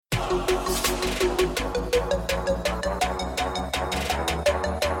Here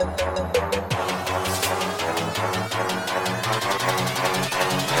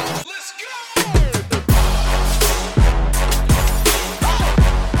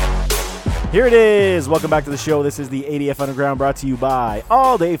it is. Welcome back to the show. This is the ADF Underground, brought to you by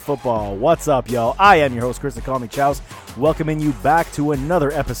All Day Football. What's up, y'all? I am your host, Chris. They call me Chows. Welcoming you back to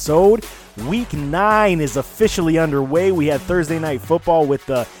another episode. Week 9 is officially underway. We had Thursday Night Football with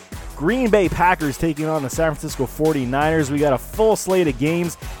the Green Bay Packers taking on the San Francisco 49ers. We got a full slate of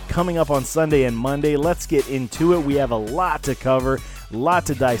games coming up on Sunday and Monday. Let's get into it. We have a lot to cover, a lot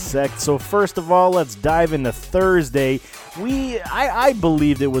to dissect. So first of all, let's dive into Thursday. I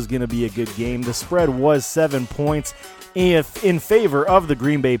believed it was going to be a good game. The spread was 7 points if in favor of the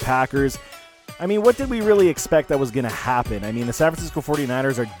Green Bay Packers. I mean, what did we really expect that was going to happen? I mean, the San Francisco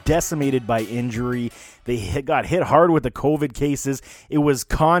 49ers are decimated by injury. They got hit hard with the COVID cases. It was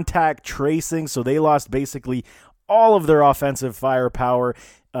contact tracing, so they lost basically all of their offensive firepower.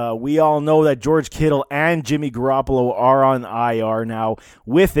 We all know that George Kittle and Jimmy Garoppolo are on IR now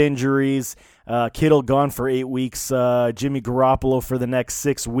with injuries. Kittle gone for 8 weeks, Jimmy Garoppolo for the next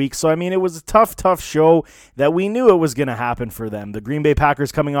 6 weeks. So, I mean, it was a tough show that we knew it was going to happen for them. The Green Bay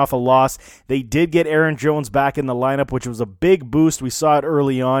Packers coming off a loss. They did get Aaron Jones back in the lineup, which was a big boost. We saw it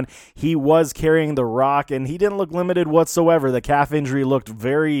early on. He was carrying the rock, and he didn't look limited whatsoever. The calf injury looked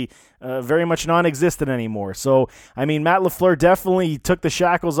very much non-existent anymore. So, I mean, Matt LaFleur definitely took the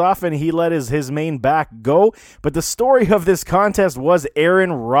shackles off and he let his main back go. But the story of this contest was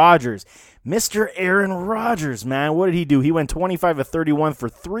Aaron Rodgers. Mr. Aaron Rodgers, man, what did he do? He went 25 of 31 for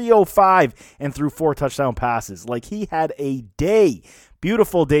 305 and threw 4 touchdown passes. Like, he had a day.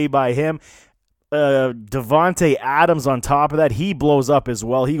 Beautiful day by him. Devontae Adams on top of that, he blows up as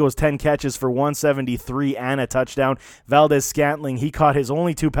well. He goes 10 catches for 173 and a touchdown. Valdez-Scantling, he caught his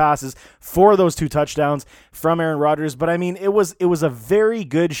only 2 passes for those 2 touchdowns from Aaron Rodgers. But I mean, it was a very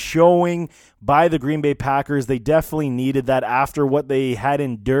good showing by the Green Bay Packers. They definitely needed that after what they had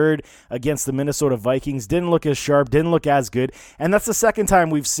endured against the Minnesota Vikings. Didn't look as sharp, didn't look as good. And that's the second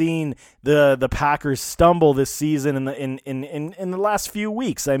time we've seen the Packers stumble this season in the last few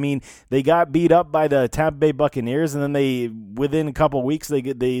weeks. I mean, they got beat up by the Tampa Bay Buccaneers, and then within a couple weeks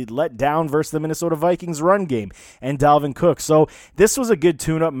they let down versus the Minnesota Vikings run game and Dalvin Cook. So this was a good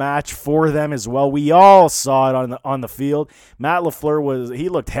tune-up match for them as well. We all saw it on the field. Matt LaFleur he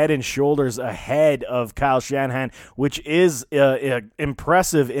looked head and shoulders ahead of Kyle Shanahan, which is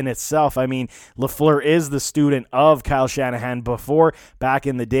impressive in itself. I mean, LaFleur is the student of Kyle Shanahan. Before, back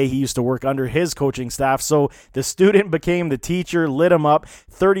in the day, he used to work under his coaching staff. So the student became the teacher, lit him up.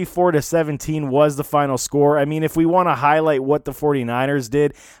 34-17 was the final score. I mean, if we want to highlight what the 49ers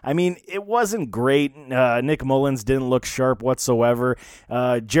did, I mean, it wasn't great. Nick Mullins didn't look sharp whatsoever.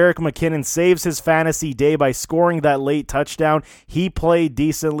 Jerick McKinnon saves his fantasy day by scoring that late touchdown. He played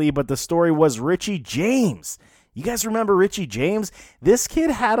decently, but the story was Richie James. You guys remember Richie James? This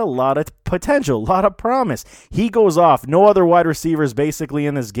kid had a lot of potential, a lot of promise. He goes off. No other wide receivers basically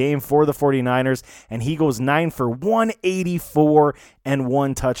in this game for the 49ers, and he goes 9 for 184 and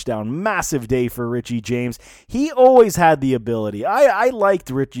 1 touchdown. Massive day for Richie James. He always had the ability. I liked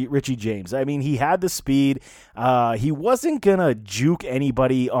Richie James. I mean, he had the speed. He wasn't gonna juke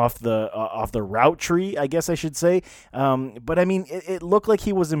anybody off the route tree, I guess I should say. But I mean, it looked like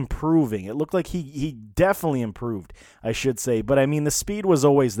he was improving. It looked like he definitely improved, I should say. But I mean, the speed was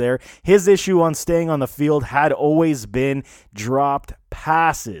always there. His issue on staying on the field had always been dropped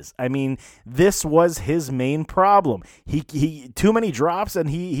passes. I mean, this was his main problem. He too many drops, and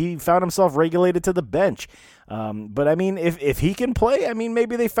he found himself regulated to the bench. But I mean, if he can play, I mean,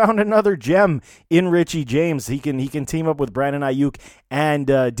 maybe they found another gem in Richie James. He can team up with Brandon Ayuk and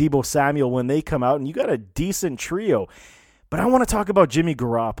Deebo Samuel when they come out, and you got a decent trio. But I want to talk about Jimmy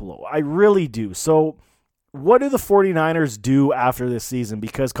Garoppolo. I really do. So what do the 49ers do after this season?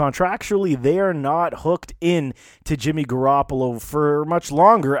 Because contractually, they are not hooked in to Jimmy Garoppolo for much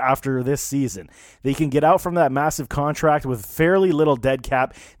longer after this season. They can get out from that massive contract with fairly little dead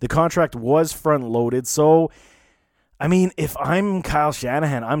cap. The contract was front-loaded. So, I mean, if I'm Kyle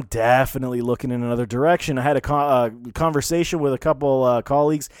Shanahan, I'm definitely looking in another direction. I had a conversation with a couple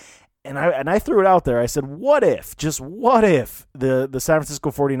colleagues, and I threw it out there. I said, what if the San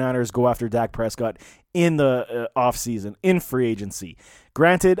Francisco 49ers go after Dak Prescott in the offseason, in free agency.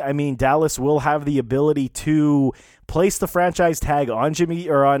 Granted, I mean, Dallas will have the ability to place the franchise tag on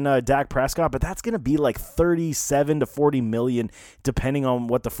Dak Prescott, but that's going to be like 37 to 40 million, depending on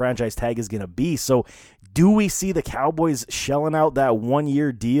what the franchise tag is going to be. So do we see the Cowboys shelling out that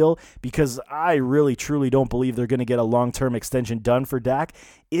 1-year deal? Because I really, truly don't believe they're going to get a long-term extension done for Dak.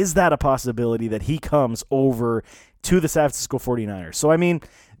 Is that a possibility that he comes over to the San Francisco 49ers? So, I mean,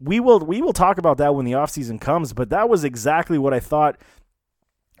 we will talk about that when the offseason comes, but that was exactly what I thought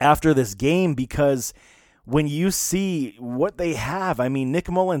after this game, because when you see what they have, I mean, Nick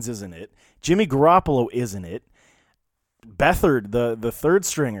Mullins isn't it. Jimmy Garoppolo isn't it. Beathard, the third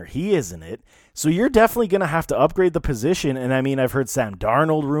stringer, he isn't it. So you're definitely going to have to upgrade the position. And I mean, I've heard Sam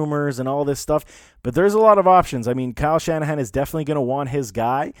Darnold rumors and all this stuff, but there's a lot of options. I mean, Kyle Shanahan is definitely going to want his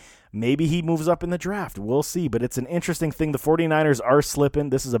guy. Maybe he moves up in the draft. We'll see. But it's an interesting thing. The 49ers are slipping.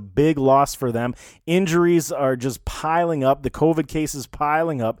 This is a big loss for them. Injuries are just piling up. The COVID cases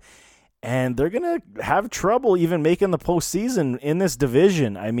piling up. And they're going to have trouble even making the postseason in this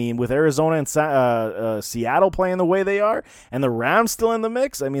division. I mean, with Arizona and Seattle playing the way they are, and the Rams still in the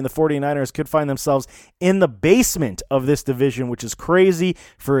mix, I mean, the 49ers could find themselves in the basement of this division, which is crazy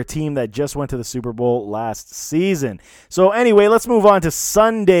for a team that just went to the Super Bowl last season. So anyway, let's move on to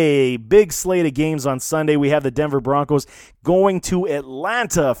Sunday. Big slate of games on Sunday. We have the Denver Broncos going to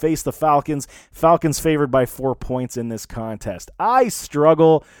Atlanta, face the Falcons. Falcons favored by 4 points in this contest. I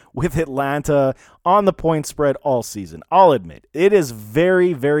struggle with Atlanta on the point spread all season. I'll admit, it is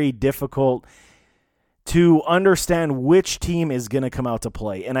very, very difficult to understand which team is going to come out to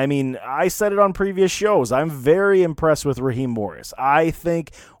play. And I mean, I said it on previous shows. I'm very impressed with Raheem Morris. I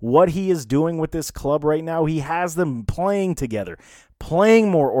think what he is doing with this club right now, he has them playing together, playing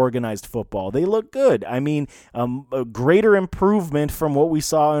more organized football. They look good. I mean, a greater improvement from what we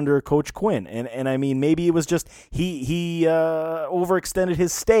saw under Coach Quinn. And I mean, maybe it was just he overextended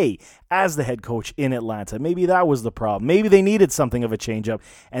his stay as the head coach in Atlanta. Maybe that was the problem. Maybe they needed something of a changeup,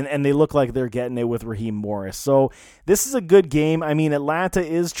 and they look like they're getting it with Raheem Morris. So this is a good game. I mean, Atlanta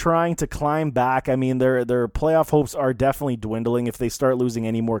is trying to climb back. I mean, their playoff hopes are definitely dwindling if they start losing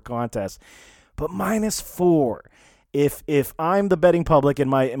any more contests. But -4. If I'm the betting public, and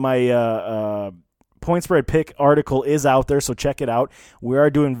my point spread pick article is out there, so check it out. We are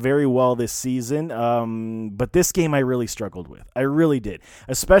doing very well this season, but this game I really struggled with. I really did,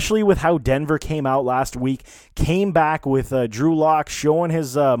 especially with how Denver came out last week, came back with Drew Lock showing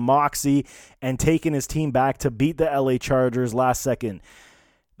his moxie and taking his team back to beat the LA Chargers last second.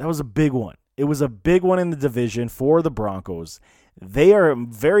 That was a big one. It was a big one in the division for the Broncos. They are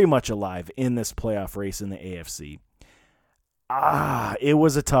very much alive in this playoff race in the AFC. It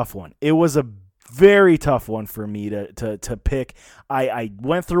was a tough one. It was a very tough one for me to pick. I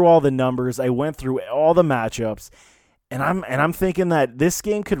went through all the numbers. I went through all the matchups, and I'm thinking that this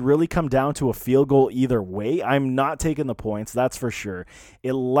game could really come down to a field goal either way. I'm not taking the points, that's for sure.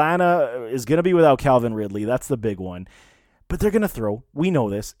 Atlanta is going to be without Calvin Ridley. That's the big one. But they're going to throw. We know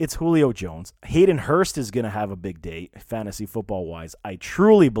this. It's Julio Jones. Hayden Hurst is going to have a big day, fantasy football-wise. I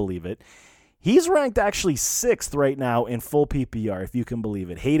truly believe it. He's ranked actually 6th right now in full PPR, if you can believe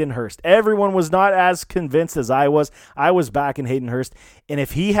it. Hayden Hurst. Everyone was not as convinced as I was. I was backing Hayden Hurst. And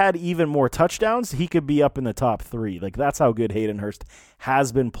if he had even more touchdowns, he could be up in the top 3. Like, that's how good Hayden Hurst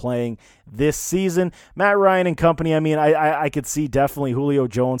has been playing this season. Matt Ryan and company, I mean, I could see definitely Julio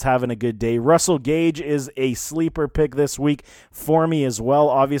Jones having a good day. Russell Gage is a sleeper pick this week for me as well.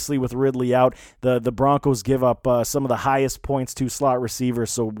 Obviously, with Ridley out, the Broncos give up some of the highest points to slot receivers,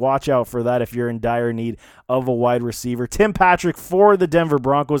 so watch out for that if you're in dire need of a wide receiver. Tim Patrick for the Denver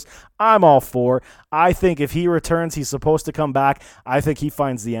Broncos, I'm all for. I think if he returns, he's supposed to come back. I think he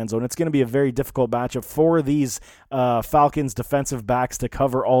finds the end zone. It's going to be a very difficult matchup for these Falcons defensive backs to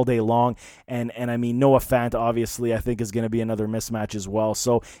cover all day long. And I mean, Noah Fant, obviously, I think is going to be another mismatch as well.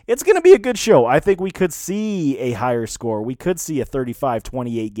 So it's going to be a good show. I think we could see a higher score. We could see a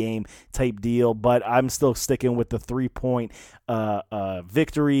 35-28 game type deal, but I'm still sticking with the 3-point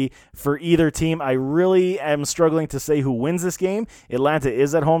victory for either team. I really am struggling to say who wins this game. Atlanta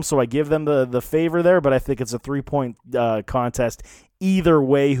is at home, so I give them the favor there, but I think it's a 3-point contest either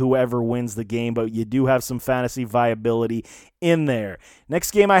way, whoever wins the game, but you do have some fantasy viability in there.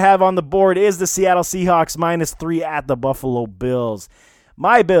 Next game I have on the board is the Seattle Seahawks -3 at the Buffalo Bills.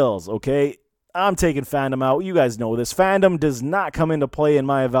 My Bills, okay? I'm taking fandom out. You guys know this. Fandom does not come into play in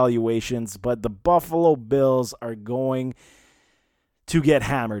my evaluations, but the Buffalo Bills are going to get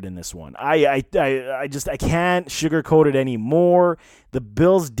hammered in this one. I can't sugarcoat it anymore. The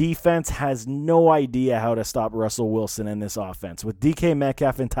Bills defense has no idea how to stop Russell Wilson in this offense. With DK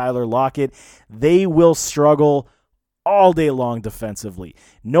Metcalf and Tyler Lockett, they will struggle all day long defensively.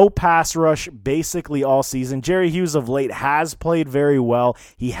 No pass rush basically all season. Jerry Hughes of late has played very well.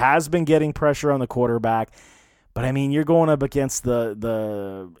 He has been getting pressure on the quarterback. But, I mean, you're going up against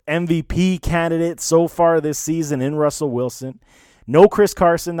the MVP candidate so far this season in Russell Wilson. No Chris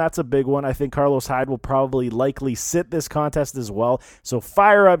Carson, that's a big one. I think Carlos Hyde will probably likely sit this contest as well. So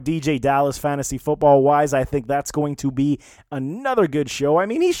fire up DJ Dallas fantasy football-wise. I think that's going to be another good show. I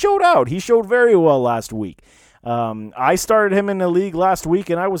mean, he showed out. He showed very well last week. I started him in the league last week,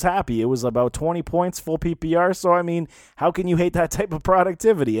 and I was happy. It was about 20 points, full PPR. So, I mean, how can you hate that type of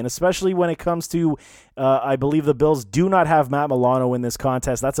productivity? And especially when it comes to, I believe the Bills do not have Matt Milano in this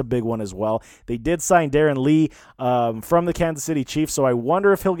contest. That's a big one as well. They did sign Darren Lee from the Kansas City Chiefs, so I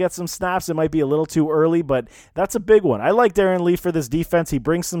wonder if he'll get some snaps. It might be a little too early, but that's a big one. I like Darren Lee for this defense. He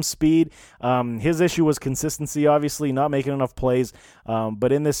brings some speed. His issue was consistency, obviously, not making enough plays.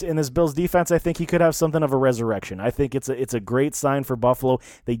 But in this Bills defense, I think he could have something of a resurrection. I think it's a great sign for Buffalo.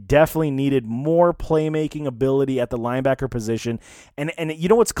 They definitely needed more playmaking ability at the linebacker position. And you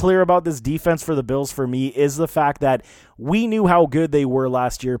know what's clear about this defense for the Bills for me is the fact that we knew how good they were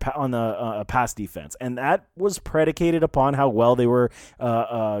last year on the pass defense. And that was predicated upon how well they were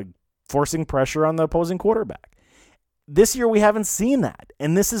forcing pressure on the opposing quarterback. This year we haven't seen that,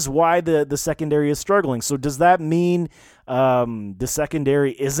 and this is why the secondary is struggling. So does that mean the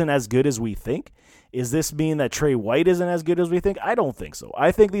secondary isn't as good as we think? Is this mean that Trey White isn't as good as we think? I don't think so.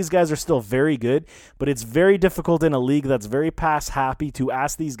 I think these guys are still very good, but it's very difficult in a league that's very pass happy to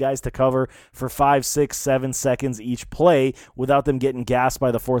ask these guys to cover for 5, 6, 7 seconds each play without them getting gassed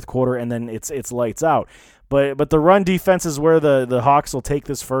by the fourth quarter, and then it's lights out. But the run defense is where the Hawks will take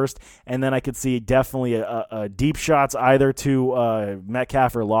this first, and then I could see definitely a deep shots either to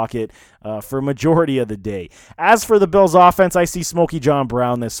Metcalf or Lockett for a majority of the day. As for the Bills' offense, I see Smokey John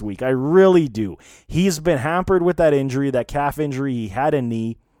Brown this week. I really do. He's been hampered with that injury, that calf injury. He had a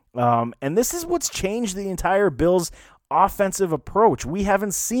knee, and this is what's changed the entire Bills' offensive approach. We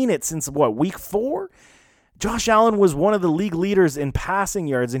haven't seen it since, week 4? Josh Allen was one of the league leaders in passing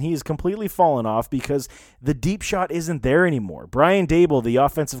yards, and he's completely fallen off because the deep shot isn't there anymore. Brian Daboll, the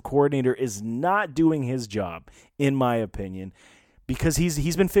offensive coordinator, is not doing his job, in my opinion, because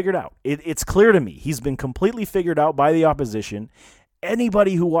he's been figured out. It's clear to me. He's been completely figured out by the opposition.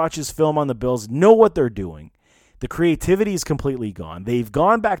 Anybody who watches film on the Bills know what they're doing. The creativity is completely gone. They've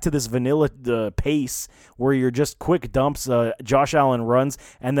gone back to this vanilla pace where you're just quick dumps, Josh Allen runs,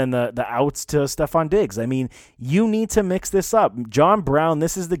 and then the outs to Stephon Diggs. I mean, you need to mix this up. John Brown,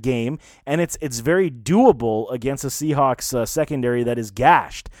 this is the game, and it's very doable against a Seahawks secondary that is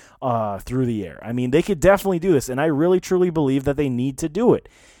gashed through the air. I mean, they could definitely do this, and I really, truly believe that they need to do it.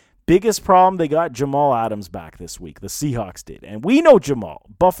 Biggest problem, they got Jamal Adams back this week. The Seahawks did, and we know Jamal.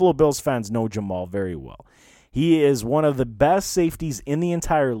 Buffalo Bills fans know Jamal very well. He is one of the best safeties in the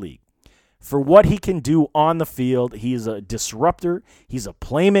entire league. For what he can do on the field, he's a disruptor. He's a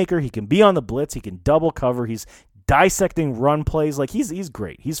playmaker. He can be on the blitz. He can double cover. He's dissecting run plays. Like, he's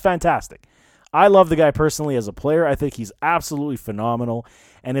great. He's fantastic. I love the guy personally as a player. I think he's absolutely phenomenal,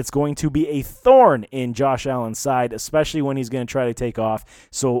 and it's going to be a thorn in Josh Allen's side, especially when he's going to try to take off.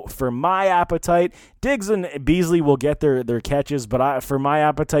 So for my appetite, Diggs and Beasley will get their catches, but for my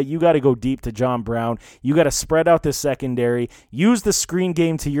appetite, you got to go deep to John Brown. You got to spread out the secondary, use the screen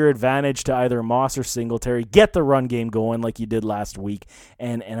game to your advantage to either Moss or Singletary, get the run game going like you did last week,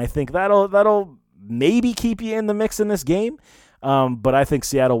 and I think that'll maybe keep you in the mix in this game. But I think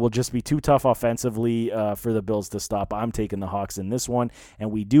Seattle will just be too tough offensively for the Bills to stop. I'm taking the Hawks in this one,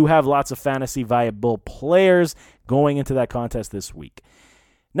 and we do have lots of fantasy viable players going into that contest this week.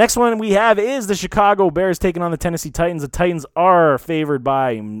 Next one we have is the Chicago Bears taking on the Tennessee Titans. The Titans are favored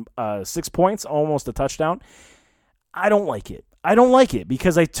by 6 points, almost a touchdown. I don't like it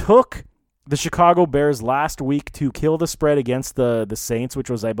because I took the Chicago Bears last week to kill the spread against the Saints,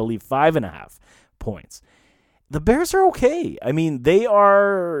 which was, I believe, 5.5 points. The Bears are okay. I mean, they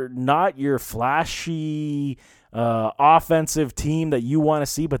are not your flashy offensive team that you want to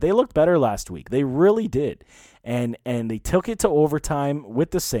see, but they looked better last week. They really did. And they took it to overtime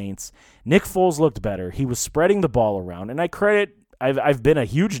with the Saints. Nick Foles looked better. He was spreading the ball around. And I've been a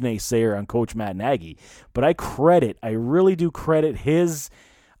huge naysayer on Coach Matt Nagy, but I really do credit his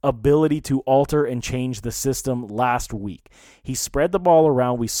ability to alter and change the system last week. He spread the ball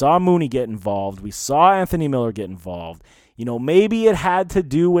around. We saw Mooney get involved. We saw Anthony Miller get involved. Maybe it had to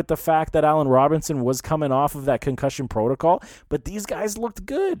do with the fact that Allen Robinson was coming off of that concussion protocol, but these guys looked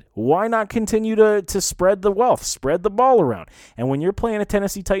good. Why not continue to spread the wealth, spread the ball around? And when you're playing a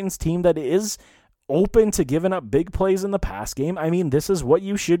Tennessee Titans team that is open to giving up big plays in the pass game, this is what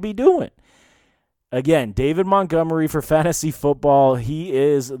you should be doing. Again, David Montgomery for fantasy football, he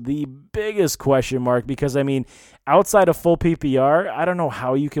is the biggest question mark because, outside of full PPR, I don't know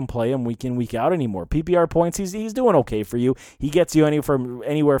how you can play him week in, week out anymore. PPR points, he's doing okay for you. He gets you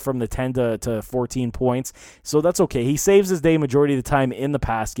anywhere from the 10 to 14 points, so that's okay. He saves his day majority of the time in the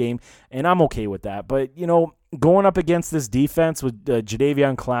pass game, and I'm okay with that. But, going up against this defense with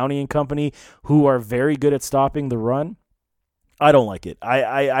Jadeveon Clowney and company, who are very good at stopping the run, I don't like it.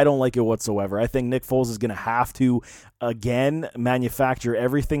 I don't like it whatsoever. I think Nick Foles is going to have to, again, manufacture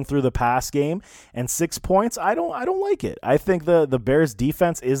everything through the pass game. And 6 points, I don't like it. I think the Bears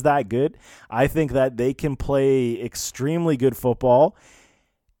defense is that good. I think that they can play extremely good football,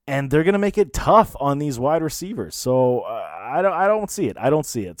 and they're going to make it tough on these wide receivers. So I don't see it. I don't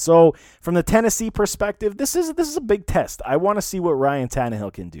see it. So from the Tennessee perspective, this is a big test. I want to see what Ryan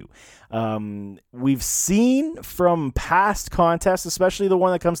Tannehill can do. We've seen from past contests, especially the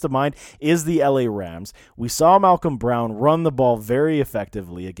one that comes to mind is the LA Rams. We saw Malcolm Brown run the ball very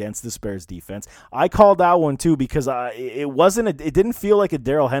effectively against the Bears defense. I called that one too because it didn't feel like a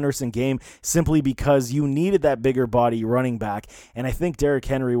Darrell Henderson game simply because you needed that bigger body running back, and I think Derrick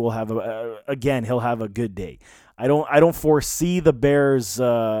Henry will have he'll have a good day. I don't foresee the Bears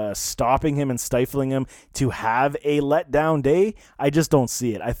stopping him and stifling him to have a letdown day. I just don't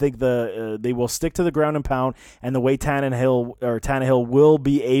see it. I think they will stick to the ground and pound, and the way Tannehill will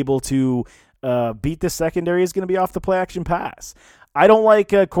be able to beat the secondary is going to be off the play action pass. I don't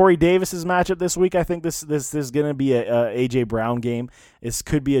like Corey Davis's matchup this week. I think this is going to be a A.J. Brown game. This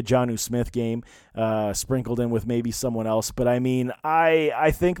could be a Jonnu Smith game sprinkled in with maybe someone else. But,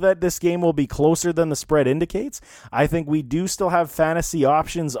 I think that this game will be closer than the spread indicates. I think we do still have fantasy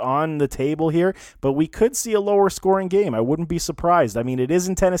options on the table here, but we could see a lower scoring game. I wouldn't be surprised. It is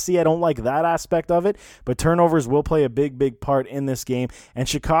in Tennessee. I don't like that aspect of it, but turnovers will play a big, big part in this game. And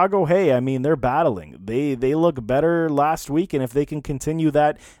Chicago, hey, they're battling. They look better last week, and if they can continue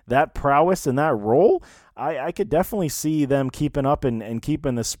that prowess and that role, I could definitely see them keeping up and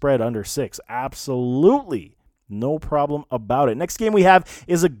keeping the spread under 6. Absolutely. No problem about it. Next game we have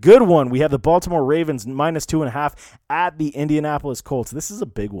is a good one. We have the Baltimore Ravens -2.5 at the Indianapolis Colts. This is a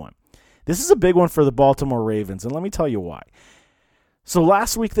big one. This is a big one for the Baltimore Ravens, and let me tell you why. So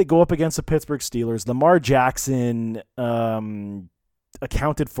last week they go up against the Pittsburgh Steelers. Lamar Jackson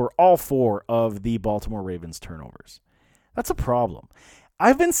accounted for all 4 of the Baltimore Ravens turnovers. That's a problem.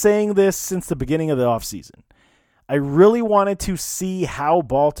 I've been saying this since the beginning of the offseason. I really wanted to see how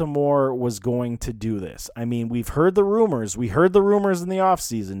Baltimore was going to do this. We've heard the rumors. We heard the rumors in the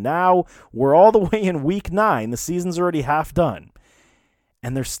offseason. Now we're all the way in week 9. The season's already half done.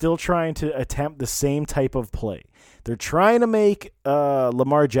 And they're still trying to attempt the same type of play. They're trying to make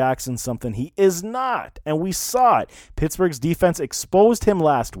Lamar Jackson something he is not. And we saw it. Pittsburgh's defense exposed him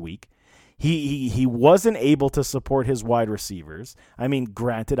last week. He wasn't able to support his wide receivers.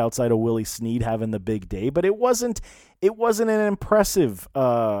 Granted, outside of Willie Snead having the big day, but it wasn't an impressive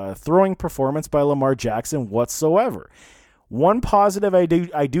throwing performance by Lamar Jackson whatsoever. One positive I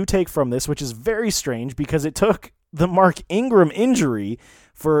do take from this, which is very strange because it took the Mark Ingram injury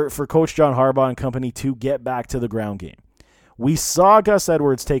for Coach John Harbaugh and company to get back to the ground game. We saw Gus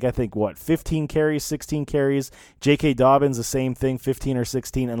Edwards take, 15 carries, 16 carries. J.K. Dobbins, the same thing, 15 or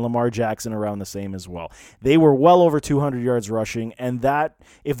 16, and Lamar Jackson around the same as well. They were well over 200 yards rushing, and that,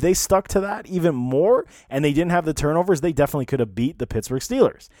 if they stuck to that even more and they didn't have the turnovers, they definitely could have beat the Pittsburgh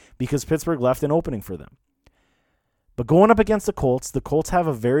Steelers because Pittsburgh left an opening for them. But going up against the Colts have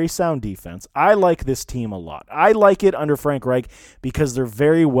a very sound defense. I like this team a lot. I like it under Frank Reich because they're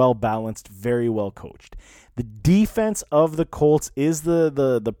very well balanced, very well coached. The defense of the Colts is the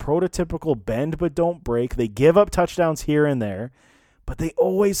prototypical bend but don't break. They give up touchdowns here and there, but they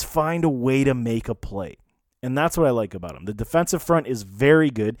always find a way to make a play. And that's what I like about them. The defensive front is very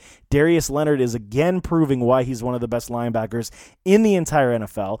good. Darius Leonard is again proving why he's one of the best linebackers in the entire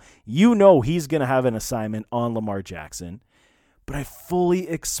NFL. You know he's going to have an assignment on Lamar Jackson. But I fully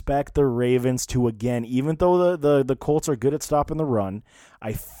expect the Ravens to, again, even though the Colts are good at stopping the run,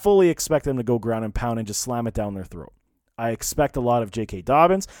 I fully expect them to go ground and pound and just slam it down their throat. I expect a lot of J.K.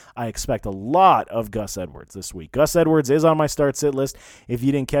 Dobbins. I expect a lot of Gus Edwards this week. Gus Edwards is on my start-sit list. If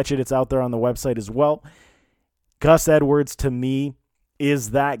you didn't catch it, it's out there on the website as well. Gus Edwards, to me, is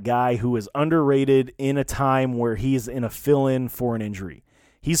that guy who is underrated in a time where he's in a fill-in for an injury.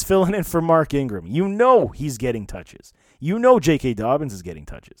 He's filling in for Mark Ingram. You know he's getting touches. You know J.K. Dobbins is getting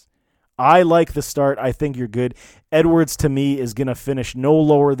touches. I like the start. I think you're good. Edwards, to me, is going to finish no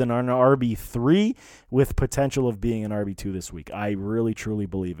lower than an RB3 with potential of being an RB2 this week. I really, truly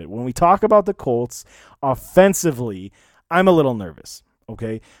believe it. When we talk about the Colts, offensively, I'm a little nervous,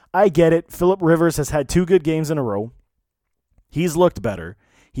 okay? I get it. Phillip Rivers has had 2 good games in a row. He's looked better.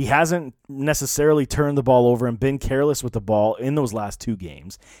 He hasn't necessarily turned the ball over and been careless with the ball in those last 2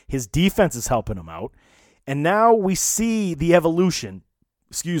 games. His defense is helping him out. And now we see the evolution,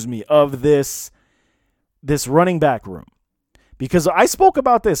 of this running back room. Because I spoke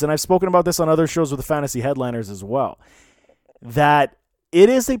about this, and I've spoken about this on other shows with the fantasy headliners as well, that it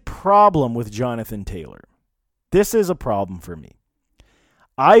is a problem with Jonathan Taylor. This is a problem for me.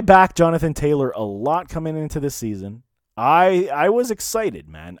 I backed Jonathan Taylor a lot coming into this season. I was excited,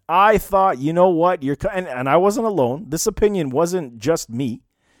 man. I thought, you know what? And I wasn't alone. This opinion wasn't just me.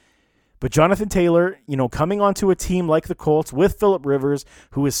 But Jonathan Taylor, coming onto a team like the Colts with Phillip Rivers,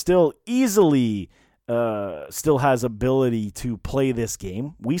 who is still easily still has ability to play this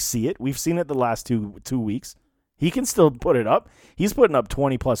game. We see it. We've seen it the last two weeks. He can still put it up. He's putting up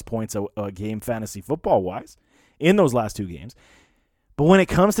 20-plus points a game fantasy football-wise in those last 2 games. But when it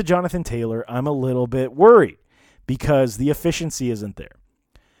comes to Jonathan Taylor, I'm a little bit worried because the efficiency isn't there.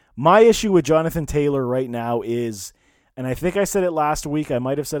 My issue with Jonathan Taylor right now is, and I think I said it last week. I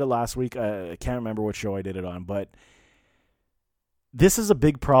might have said it last week. I can't remember what show I did it on. But this is a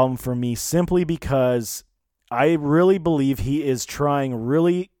big problem for me simply because I really believe he is trying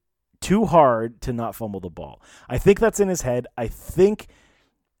really too hard to not fumble the ball. I think that's in his head. I think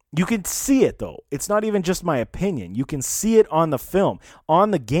you can see it, though. It's not even just my opinion. You can see it on the film,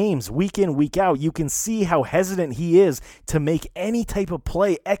 on the games, week in, week out. You can see how hesitant he is to make any type of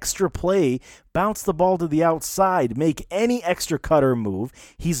play, extra play, bounce the ball to the outside, make any extra cutter move.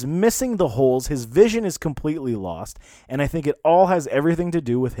 He's missing the holes. His vision is completely lost, and I think it all has everything to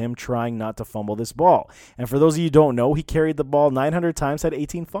do with him trying not to fumble this ball. And for those of you who don't know, he carried the ball 900 times, had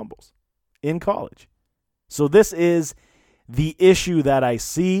 18 fumbles in college. So this is the issue that I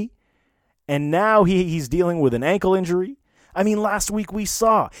see, and now he's dealing with an ankle injury. I mean, last week we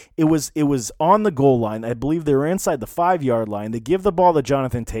saw it was on the goal line. I believe they were inside the 5-yard line. They give the ball to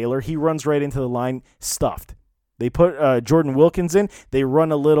Jonathan Taylor. He runs right into the line, stuffed. They put Jordan Wilkins in. They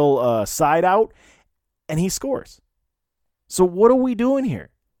run a little side out, and he scores. So what are we doing here?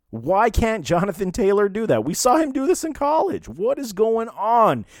 Why can't Jonathan Taylor do that? We saw him do this in college. What is going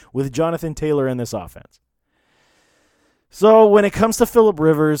on with Jonathan Taylor in this offense? So when it comes to Phillip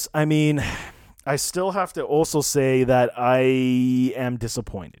Rivers, I mean, I still have to also say that I am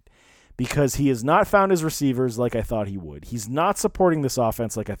disappointed because he has not found his receivers like I thought he would. He's not supporting this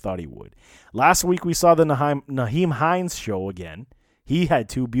offense like I thought he would. Last week we saw the Nyheim Hines show again. He had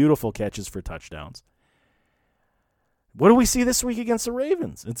 2 beautiful catches for touchdowns. What do we see this week against the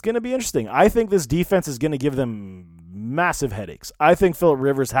Ravens? It's going to be interesting. I think this defense is going to give them massive headaches. I think Phillip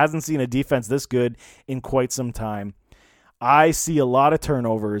Rivers hasn't seen a defense this good in quite some time. I see a lot of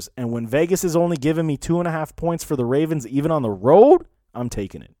turnovers, and when Vegas is only giving me 2.5 points for the Ravens, even on the road, I'm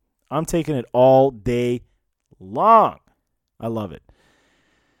taking it. I'm taking it all day long. I love it.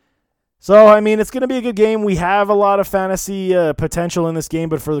 So, I mean, it's going to be a good game. We have a lot of fantasy potential in this game,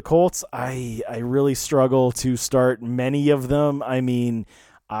 but for the Colts, I really struggle to start many of them. I mean,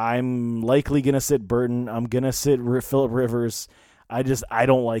 I'm likely going to sit Burton. I'm going to sit Phillip Rivers. I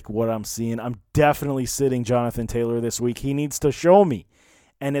don't like what I'm seeing. I'm definitely sitting Jonathan Taylor this week. He needs to show me.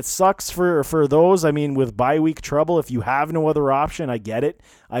 And it sucks for those, I mean, with bye week trouble. If you have no other option, I get it.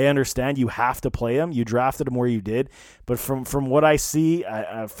 I understand you have to play him. You drafted him where you did. But from what I see,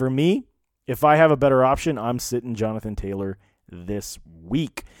 for me, if I have a better option, I'm sitting Jonathan Taylor this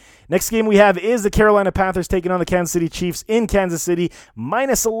week. Next game we have is the Carolina Panthers taking on the Kansas City Chiefs in Kansas City.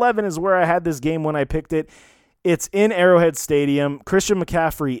 -11 is where I had this game when I picked it. It's in Arrowhead Stadium. Christian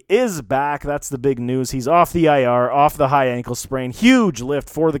McCaffrey is back. That's the big news. He's off the IR, off the high ankle sprain. Huge lift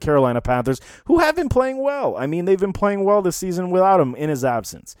for the Carolina Panthers, who have been playing well. I mean, they've been playing well this season without him in his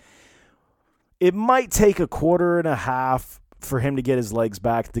absence. It might take a quarter and a half for him to get his legs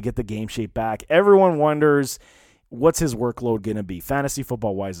back, to get the game shape back. Everyone wonders, what's his workload going to be, fantasy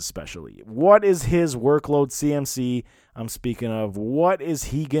football-wise especially? What is his workload, CMC, I'm speaking of? What is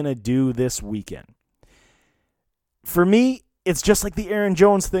he going to do this weekend? For me, it's just like the Aaron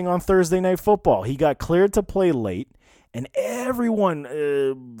Jones thing on Thursday Night Football. He got cleared to play late, and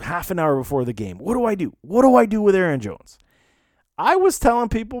everyone, half an hour before the game, what do I do? What do I do with Aaron Jones? I was telling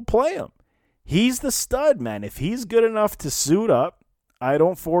people, play him. He's the stud, man. If he's good enough to suit up, I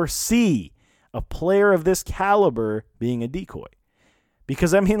don't foresee a player of this caliber being a decoy.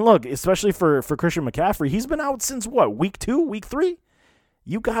 Because, I mean, look, especially for Christian McCaffrey, he's been out since what, week 2, week 3?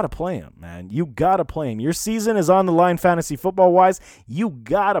 You got to play him, man. You got to play him. Your season is on the line fantasy football-wise. You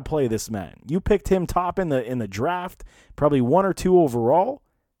got to play this man. You picked him top in the draft, probably 1 or 2 overall.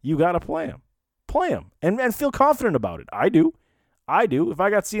 You got to play him. Play him and feel confident about it. I do. If I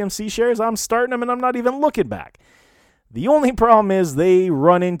got CMC shares, I'm starting him, and I'm not even looking back. The only problem is they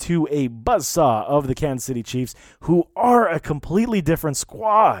run into a buzzsaw of the Kansas City Chiefs, who are a completely different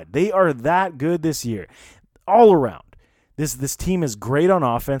squad. They are that good this year, all around. This team is great on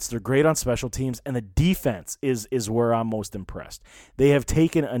offense. They're great on special teams, and the defense is where I'm most impressed. They have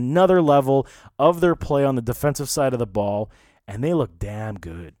taken another level of their play on the defensive side of the ball, and they look damn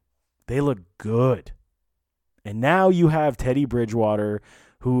good. They look good. And now you have Teddy Bridgewater,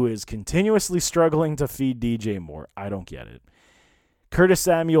 who is continuously struggling to feed DJ Moore. I don't get it. Curtis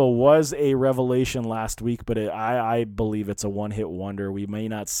Samuel was a revelation last week, but I believe it's a one-hit wonder. We may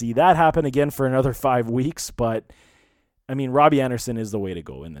not see that happen again for another 5 weeks, but, I mean, Robbie Anderson is the way to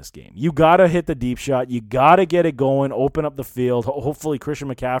go in this game. You got to hit the deep shot. You got to get it going, open up the field. Hopefully Christian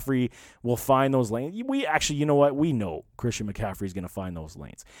McCaffrey will find those lanes. We actually, you know what? We know Christian McCaffrey is going to find those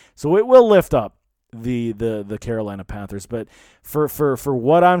lanes. So it will lift up the Carolina Panthers. But for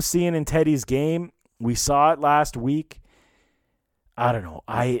what I'm seeing in Teddy's game, we saw it last week. I don't know.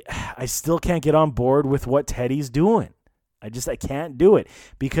 I still can't get on board with what Teddy's doing. I can't do it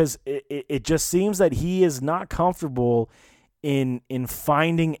because it just seems that he is not comfortable in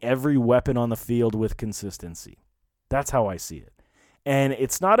finding every weapon on the field with consistency. That's how I see it. And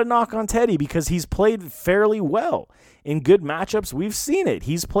it's not a knock on Teddy because he's played fairly well. In good matchups, we've seen it.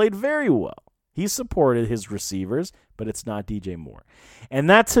 He's played very well. He's supported his receivers, but it's not DJ Moore. And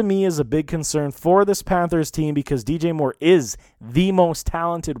that, to me, is a big concern for this Panthers team because DJ Moore is the most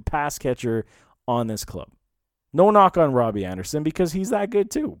talented pass catcher on this club. No knock on Robbie Anderson because he's that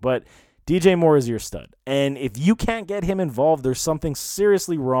good too, but DJ Moore is your stud. And if you can't get him involved, there's something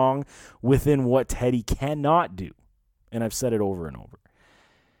seriously wrong within what Teddy cannot do. And I've said it over and over.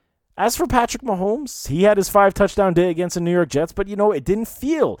 As for Patrick Mahomes, he had his 5-touchdown day against the New York Jets, but it didn't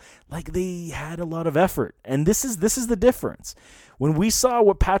feel like they had a lot of effort. And this is the difference. When we saw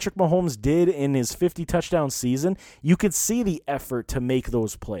what Patrick Mahomes did in his 50-touchdown season, you could see the effort to make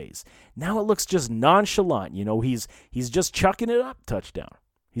those plays. Now it looks just nonchalant. He's just chucking it up, touchdown.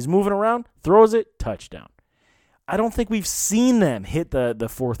 He's moving around, throws it, touchdown. I don't think we've seen them hit the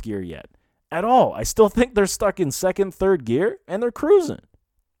fourth gear yet at all. I still think they're stuck in second, third gear, and they're cruising.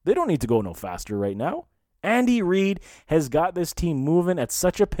 They don't need to go no faster right now. Andy Reid has got this team moving at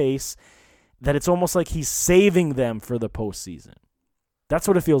such a pace that it's almost like he's saving them for the postseason. That's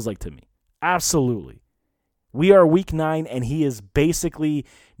what it feels like to me. Absolutely. We are week 9, and he is basically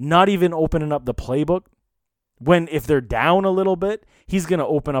not even opening up the playbook. If they're down a little bit, he's going to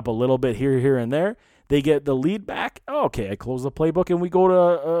open up a little bit here, and there. They get the lead back. Oh, okay, I close the playbook, and we go to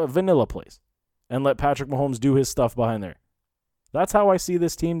a vanilla place and let Patrick Mahomes do his stuff behind there. That's how I see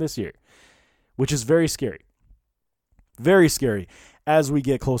this team this year, which is very scary. Very scary as we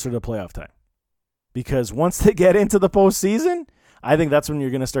get closer to playoff time. Because once they get into the postseason, I think that's when you're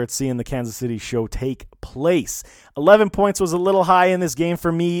going to start seeing the Kansas City show take place. 11 points was a little high in this game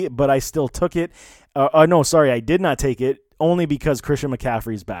for me, but I still took it. I did not take it, only because Christian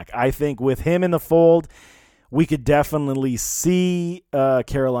McCaffrey's back. I think with him in the fold, we could definitely see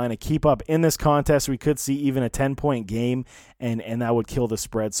Carolina keep up in this contest. We could see even a 10-point game, and that would kill the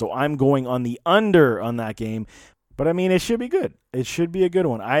spread. So I'm going on the under on that game. But, I mean, it should be good. It should be a good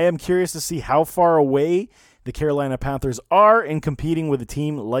one. I am curious to see how far away the Carolina Panthers are in competing with a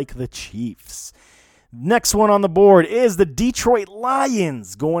team like the Chiefs. Next one on the board is the Detroit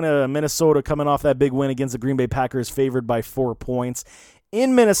Lions going to Minnesota, coming off that big win against the Green Bay Packers, favored by 4 points.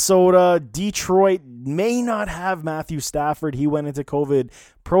 In Minnesota, Detroit may not have Matthew Stafford. He went into COVID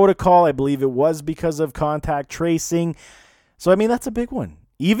protocol. I believe it was because of contact tracing. So, I mean, that's a big one.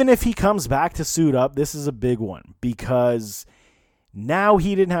 Even if he comes back to suit up, this is a big one because now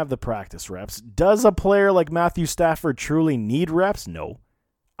he didn't have the practice reps. Does a player like Matthew Stafford truly need reps? No,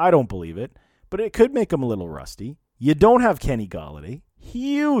 I don't believe it. But it could make him a little rusty. You don't have Kenny Golladay.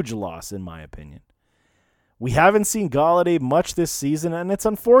 Huge loss, in my opinion. We haven't seen Golladay much this season, and it's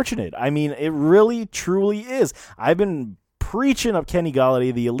unfortunate. I mean, it really, truly is. I've been preaching up Kenny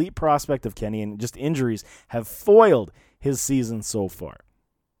Golladay, the elite prospect of Kenny, and just injuries have foiled his season so far.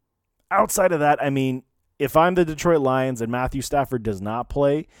 Outside of that, I mean, if I'm the Detroit Lions and Matthew Stafford does not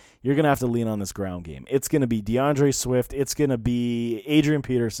play, you're going to have to lean on this ground game. It's going to be DeAndre Swift. It's going to be Adrian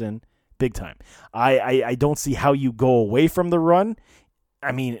Peterson, big time. I don't see how you go away from the run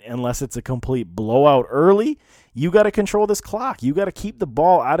I mean, unless it's a complete blowout early, you got to control this clock. You got to keep the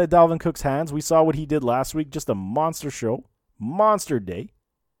ball out of Dalvin Cook's hands. We saw what he did last week. Just a monster show. Monster day.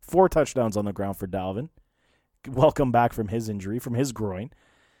 4 touchdowns on the ground for Dalvin. Welcome back from his injury, from his groin.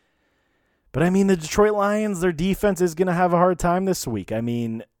 But, I mean, the Detroit Lions, their defense is going to have a hard time this week. I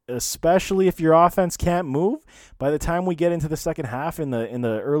mean, especially if your offense can't move. By the time we get into the second half in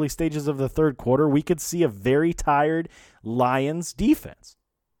the early stages of the third quarter, we could see a very tired Lions defense.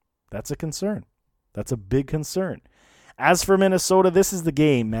 That's a concern. That's a big concern. As for Minnesota, this is the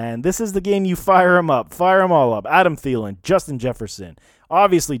game, man. This is the game you fire them up. Fire them all up. Adam Thielen, Justin Jefferson,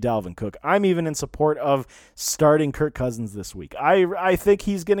 obviously Dalvin Cook. I'm even in support of starting Kirk Cousins this week. I think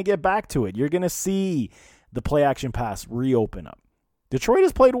he's going to get back to it. You're going to see the play action pass reopen up. Detroit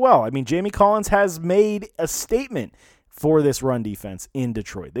has played well. I mean, Jamie Collins has made a statement for this run defense in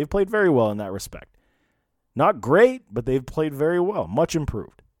Detroit. They've played very well in that respect. Not great, but they've played very well. Much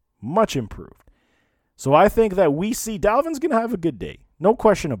improved. Much improved. So I think that we see Dalvin's going to have a good day. No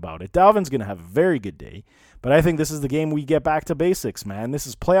question about it. Dalvin's going to have a very good day. But I think this is the game we get back to basics, man. This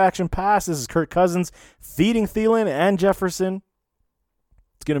is play action pass. This is Kirk Cousins feeding Thielen and Jefferson.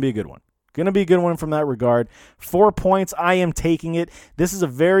 It's going to be a good one. Going to be a good one from that regard. 4 points. I am taking it. This is a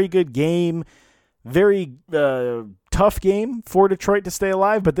very good game. Very tough game for Detroit to stay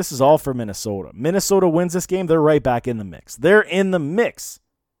alive, but this is all for Minnesota. Minnesota wins this game. They're right back in the mix. They're in the mix.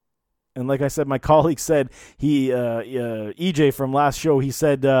 And like I said, my colleague said, EJ from last show, he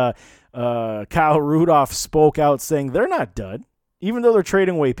said Kyle Rudolph spoke out saying they're not done. Even though they're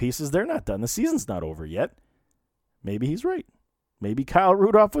trading away pieces, they're not done. The season's not over yet. Maybe he's right. Maybe Kyle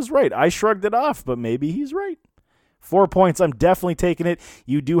Rudolph was right. I shrugged it off, but maybe he's right. 4 points. I'm definitely taking it.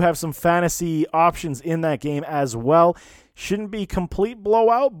 You do have some fantasy options in that game as well. Shouldn't be complete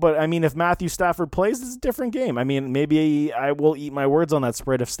blowout, but I mean, if Matthew Stafford plays, it's a different game. I mean, maybe I will eat my words on that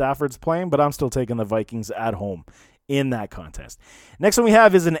spread if Stafford's playing, but I'm still taking the Vikings at home in that contest. Next one we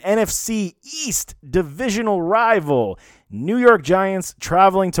have is an NFC East divisional rival. New York Giants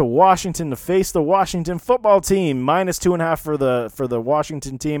traveling to Washington to face the Washington football team. -2.5 for the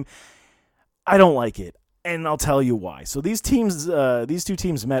Washington team. I don't like it, and I'll tell you why. So these two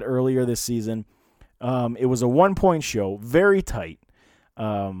teams met earlier this season. It was a 1-point show, very tight.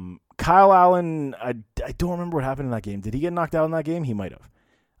 Kyle Allen, I don't remember what happened in that game. Did he get knocked out in that game? He might have.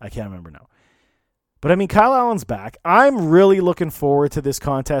 I can't remember now. But, I mean, Kyle Allen's back. I'm really looking forward to this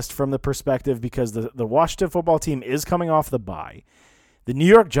contest from the perspective because the Washington football team is coming off the bye. The New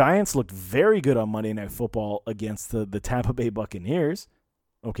York Giants looked very good on Monday Night Football against the Tampa Bay Buccaneers.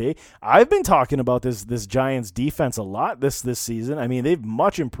 Okay, I've been talking about this Giants defense a lot this season. I mean, they've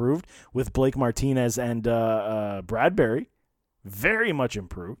much improved with Blake Martinez and Bradbury. Very much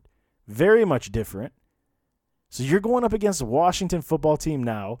improved. Very much different. So you're going up against a Washington football team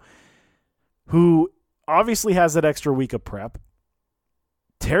now who obviously has that extra week of prep.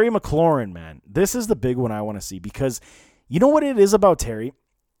 Terry McLaurin, man, this is the big one I want to see because you know what it is about Terry?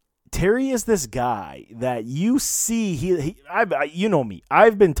 Terry is this guy that you see. You know me.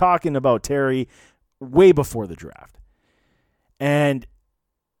 I've been talking about Terry way before the draft. And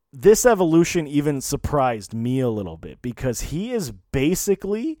this evolution even surprised me a little bit because he is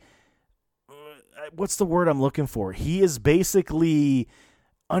basically, what's the word I'm looking for? He is basically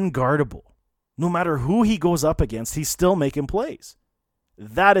unguardable. No matter who he goes up against, he's still making plays.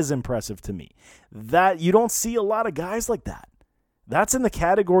 That is impressive to me. That you don't see a lot of guys like that. That's in the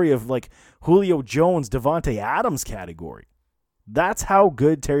category of like Julio Jones, Devontae Adams category. That's how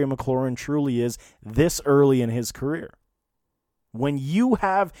good Terry McLaurin truly is this early in his career. When you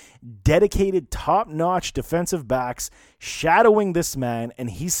have dedicated top-notch defensive backs shadowing this man and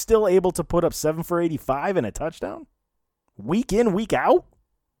he's still able to put up 7 for 85 and a touchdown, week in, week out,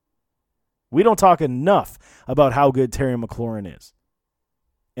 we don't talk enough about how good Terry McLaurin is.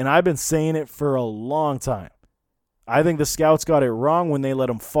 And I've been saying it for a long time. I think the scouts got it wrong when they let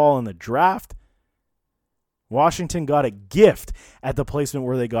him fall in the draft. Washington got a gift at the placement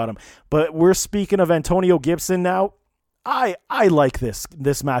where they got him. But we're speaking of Antonio Gibson now. I like this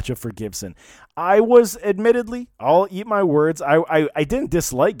matchup for Gibson. I was, admittedly, I'll eat my words, I didn't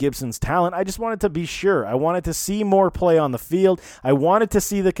dislike Gibson's talent. I just wanted to be sure. I wanted to see more play on the field. I wanted to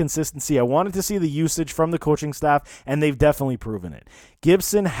see the consistency. I wanted to see the usage from the coaching staff, and they've definitely proven it.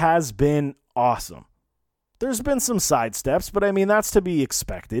 Gibson has been awesome. There's been some sidesteps, but I mean, that's to be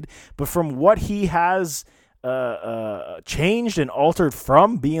expected. But from what he has changed and altered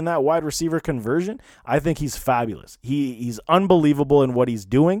from being that wide receiver conversion, I think he's fabulous. He's unbelievable in what he's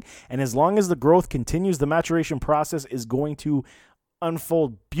doing, and as long as the growth continues, the maturation process is going to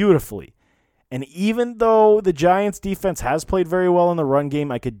unfold beautifully. And even though the Giants defense has played very well in the run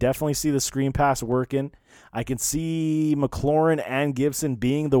game, I could definitely see the screen pass working. I can see McLaurin and Gibson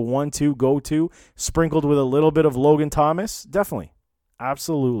being the 1-2 go-to, sprinkled with a little bit of Logan Thomas. Definitely.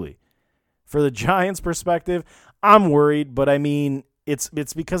 Absolutely. For the Giants' perspective, I'm worried, but I mean, it's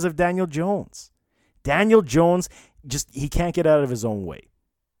because of Daniel Jones. Daniel Jones, he can't get out of his own way.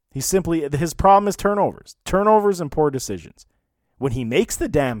 His problem is turnovers. Turnovers and poor decisions. When he makes the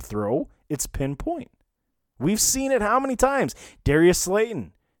damn throw, it's pinpoint. We've seen it how many times? Darius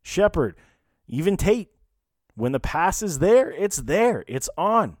Slayton, Shepard, even Tate. When the pass is there. It's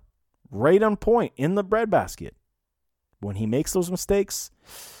on. Right on point, in the breadbasket. When he makes those mistakes,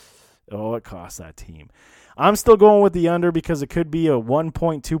 it costs that team. I'm still going with the under because it could be a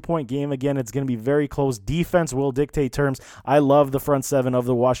 1-point, 2-point game. Again, it's going to be very close. Defense will dictate terms. I love the front seven of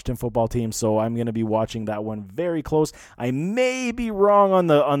the Washington football team, so I'm going to be watching that one very close. I may be wrong on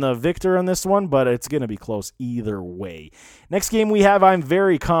the victor on this one, but it's going to be close either way. Next game we have I'm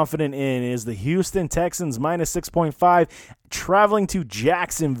very confident in is the Houston Texans minus 6.5 traveling to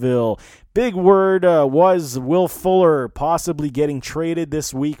Jacksonville. Big word was Will Fuller possibly getting traded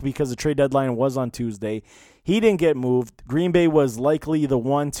this week because the trade deadline was on Tuesday. He didn't get moved. Green Bay was likely the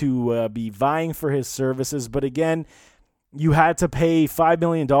one to be vying for his services, but again, you had to pay $5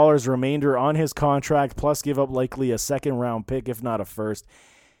 million remainder on his contract, plus give up likely a second-round pick, if not a first.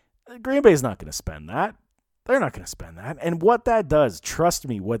 Green Bay's not going to spend that. They're not going to spend that. And what that does, trust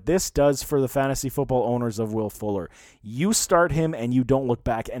me, what this does for the fantasy football owners of Will Fuller, you start him and you don't look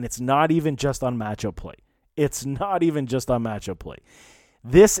back, and it's not even just on matchup play. It's not even just on matchup play.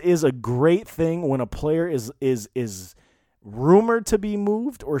 This is a great thing when a player is rumored to be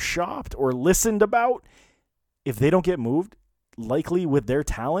moved or shopped or listened about. If they don't get moved, likely with their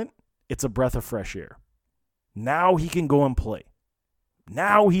talent, it's a breath of fresh air. Now he can go and play.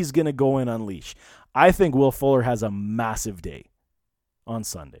 Now he's going to go and unleash. I think Will Fuller has a massive day on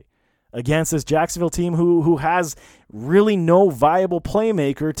Sunday against this Jacksonville team who has really no viable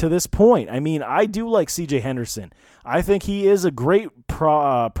playmaker to this point. I mean, I do like C.J. Henderson. I think he is a great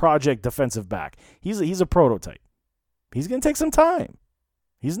project defensive back. He's a prototype. He's going to take some time.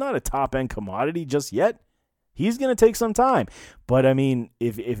 He's not a top-end commodity just yet. He's going to take some time. But, I mean,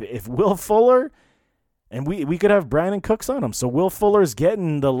 if Will Fuller... And we could have Brandon Cooks on him. So Will Fuller's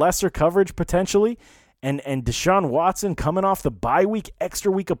getting the lesser coverage potentially. And Deshaun Watson coming off the bye week, extra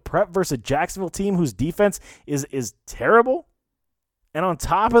week of prep versus a Jacksonville team whose defense is terrible. And on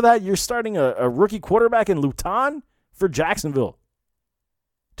top of that, you're starting a rookie quarterback in Luton for Jacksonville.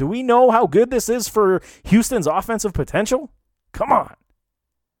 Do we know how good this is for Houston's offensive potential? Come on.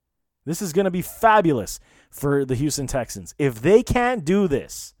 This is going to be fabulous for the Houston Texans. If they can't do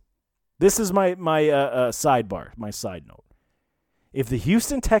this... This is my sidebar, my side note. If the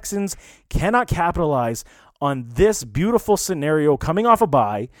Houston Texans cannot capitalize on this beautiful scenario coming off a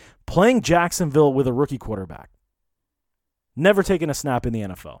bye, playing Jacksonville with a rookie quarterback, never taken a snap in the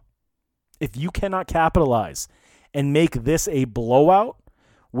NFL. If you cannot capitalize and make this a blowout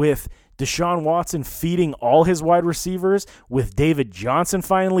with Deshaun Watson feeding all his wide receivers, with David Johnson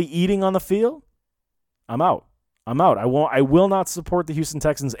finally eating on the field, I'm out. I will not support the Houston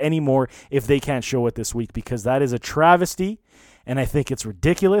Texans anymore if they can't show it this week, because that is a travesty, and I think it's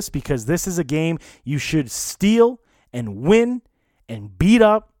ridiculous because this is a game you should steal and win and beat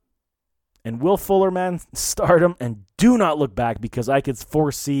up. And Will Fuller, man, start him and do not look back, because I could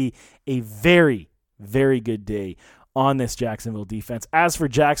foresee a very, very good day on this Jacksonville defense. As for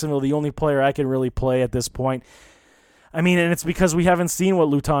Jacksonville, the only player I can really play at this point, I mean, and it's because we haven't seen what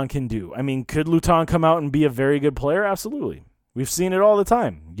Luton can do. I mean, could Luton come out and be a very good player? Absolutely. We've seen it all the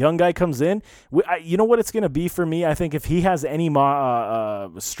time. Young guy comes in. You know what it's going to be for me? I think if he has any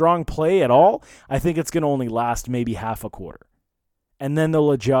strong play at all, I think it's going to only last maybe half a quarter. And then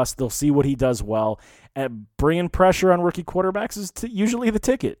they'll adjust. They'll see what he does well. And bringing pressure on rookie quarterbacks is usually the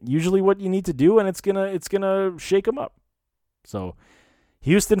ticket. Usually what you need to do, and it's gonna shake them up. So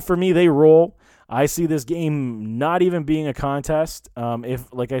Houston, for me, they roll. I see this game not even being a contest. If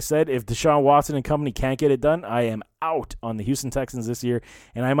Deshaun Watson and company can't get it done, I am out on the Houston Texans this year,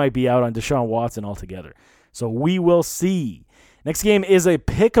 and I might be out on Deshaun Watson altogether. So we will see. Next game is a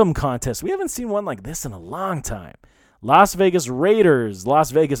pick'em contest. We haven't seen one like this in a long time. Las Vegas Raiders,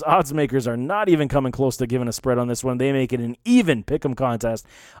 Las Vegas odds makers are not even coming close to giving a spread on this one. They make it an even pick'em contest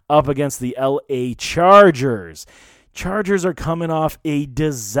up against the LA Chargers. Chargers are coming off a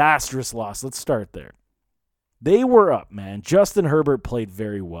disastrous loss. Let's start there. They were up, man. Justin Herbert played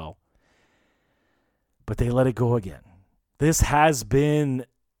very well, but they let it go again. This has been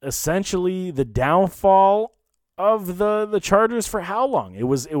essentially the downfall of the Chargers for how long? It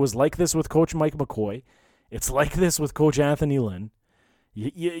was like this with Coach Mike McCoy. It's like this with Coach Anthony Lynn.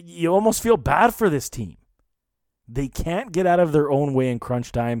 You almost feel bad for this team. They can't get out of their own way in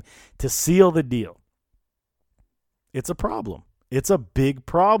crunch time to seal the deal. It's a problem. It's a big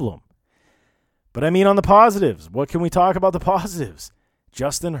problem. But I mean, on the positives, what can we talk about the positives?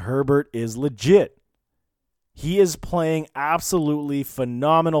 Justin Herbert is legit. He is playing absolutely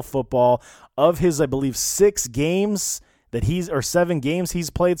phenomenal football. Of his, I believe, 7 games he's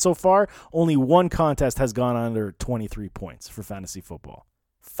played so far, only one contest has gone under 23 points for fantasy football.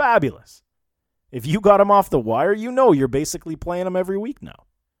 Fabulous. If you got him off the wire, you know you're basically playing him every week now.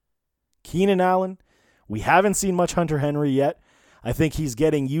 Keenan Allen, we haven't seen much Hunter Henry yet. I think he's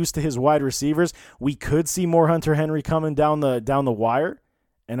getting used to his wide receivers. We could see more Hunter Henry coming down the wire.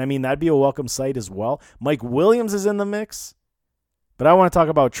 And I mean, that'd be a welcome sight as well. Mike Williams is in the mix. But I want to talk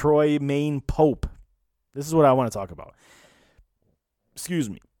about Troymaine Pope. This is what I want to talk about. Excuse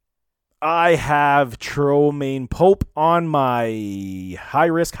me. I have Troymaine Pope on my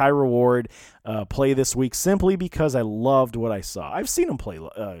high-risk, high-reward play this week simply because I loved what I saw. I've seen him play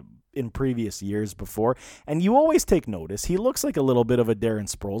in previous years before, and you always take notice. He looks like a little bit of a Darren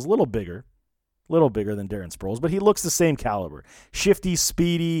Sproles, a little bigger than Darren Sproles, but he looks the same caliber. Shifty,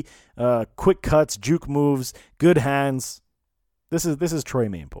 speedy, quick cuts, juke moves, good hands. This is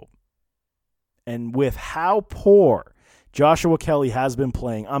Troymaine Pope. And with how poor Joshua Kelly has been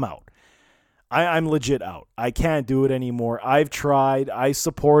playing, I'm out. I'm legit out. I can't do it anymore. I've tried. I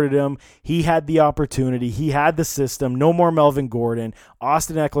supported him. He had the opportunity. He had the system. No more Melvin Gordon.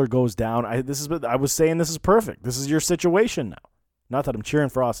 Austin Eckler goes down. I was saying this is perfect. This is your situation now. Not that I'm cheering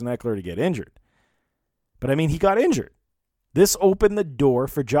for Austin Eckler to get injured. But, I mean, he got injured. This opened the door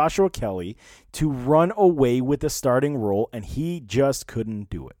for Joshua Kelly to run away with the starting role, and he just couldn't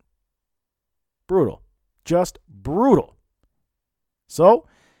do it. Brutal. Just brutal. So,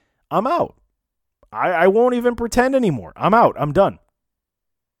 I'm out. I won't even pretend anymore. I'm out. I'm done.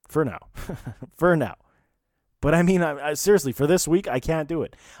 For now. For now. But I mean, I seriously, for this week, I can't do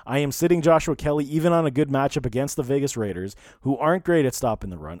it. I am sitting Joshua Kelly even on a good matchup against the Vegas Raiders, who aren't great at stopping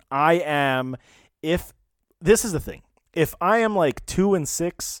the run. This is the thing. If I am like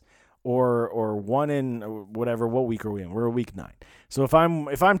 2-6 or 1 in whatever, what week are we in? We're week 9. So if I'm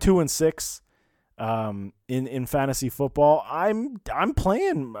 2-6, in fantasy football, I'm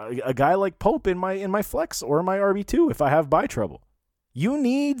playing a guy like Pope in my flex or my RB2 if I have bye trouble. You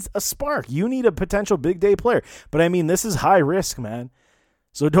need a spark. You need a potential big day player. But I mean, this is high risk, man.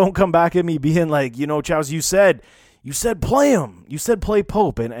 So don't come back at me being like, Chows, you said play him. You said play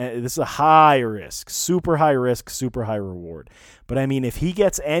Pope, and this is a high risk, super high reward. But I mean, if he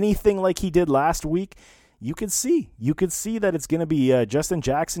gets anything like he did last week, you could see that it's going to be Justin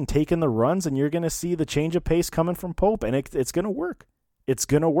Jackson taking the runs, and you're going to see the change of pace coming from Pope, and it's going to work. It's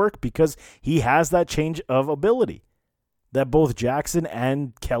going to work because he has that change of ability that both Jackson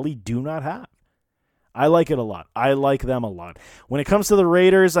and Kelly do not have. I like it a lot. I like them a lot. When it comes to the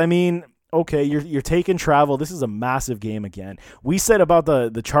Raiders, I mean, okay, you're taking travel. This is a massive game again. We said about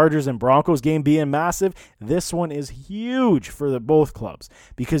the Chargers and Broncos game being massive. This one is huge for both clubs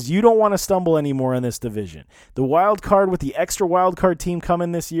because you don't want to stumble anymore in this division. The wild card with the extra wild card team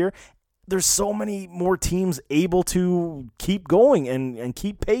coming this year, there's so many more teams able to keep going and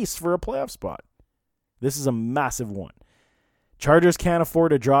keep pace for a playoff spot. This is a massive one. Chargers can't afford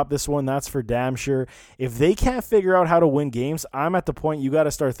to drop this one. That's for damn sure. If they can't figure out how to win games, I'm at the point you got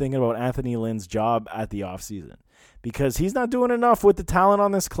to start thinking about Anthony Lynn's job at the offseason because he's not doing enough with the talent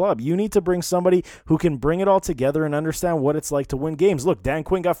on this club. You need to bring somebody who can bring it all together and understand what it's like to win games. Look, Dan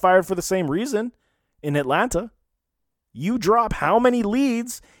Quinn got fired for the same reason in Atlanta. You drop how many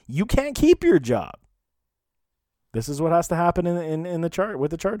leads, you can't keep your job. This is what has to happen in the chart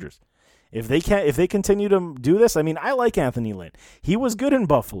with the Chargers. If they continue to do this, I mean, I like Anthony Lynn. He was good in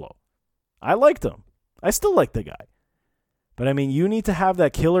Buffalo. I liked him. I still like the guy. But I mean, you need to have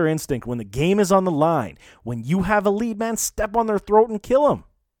that killer instinct when the game is on the line. When you have a lead, man, step on their throat and kill them.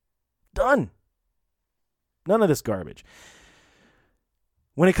 Done. None of this garbage.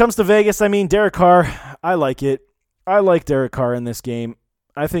 When it comes to Vegas, I mean, Derek Carr, I like it. I like Derek Carr in this game.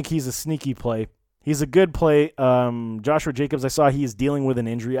 I think he's a sneaky play. He's a good play. Joshua Jacobs, I saw he's dealing with an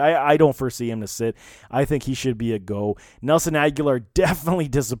injury. I don't foresee him to sit. I think he should be a go. Nelson Aguilar definitely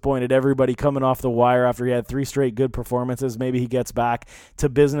disappointed everybody coming off the wire after he had 3 straight good performances. Maybe he gets back to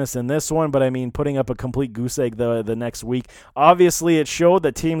business in this one, but I mean, putting up a complete goose egg the next week. Obviously, it showed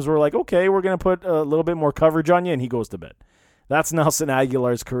that teams were like, okay, we're going to put a little bit more coverage on you, and he goes to bed. That's Nelson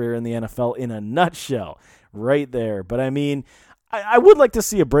Aguilar's career in the NFL in a nutshell right there. But I mean, I would like to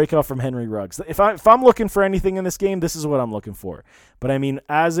see a breakout from Henry Ruggs. If I'm looking for anything in this game, this is what I'm looking for. But I mean,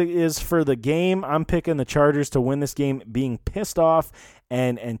 as it is for the game, I'm picking the Chargers to win this game, being pissed off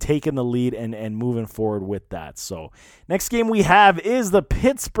and taking the lead and moving forward with that. So next game we have is the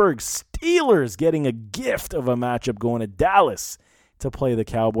Pittsburgh Steelers getting a gift of a matchup going to Dallas to play the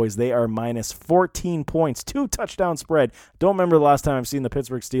Cowboys. They are minus 14 points, 2-touchdown spread. Don't remember the last time I've seen the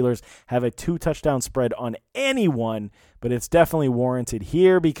Pittsburgh Steelers have a 2-touchdown spread on anyone, but it's definitely warranted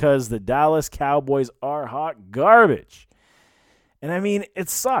here because the Dallas Cowboys are hot garbage. And I mean,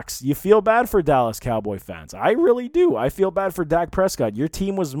 it sucks. You feel bad for Dallas Cowboy fans. I really do. I feel bad for Dak Prescott. Your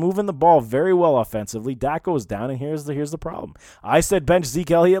team was moving the ball very well offensively. Dak goes down, and here's the problem. I said bench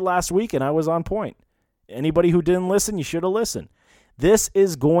Zeke Elliott last week, and I was on point. Anybody who didn't listen, you should have listened. This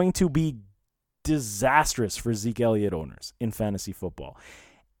is going to be disastrous for Zeke Elliott owners in fantasy football.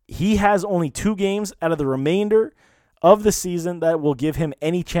 He has only 2 games out of the remainder of the season that will give him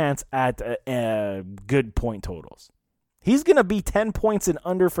any chance at good point totals. He's going to be 10 points and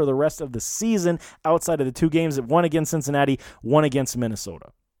under for the rest of the season outside of the 2 games, one against Cincinnati, one against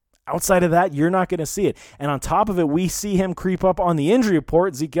Minnesota. Outside of that, you're not going to see it. And on top of it, we see him creep up on the injury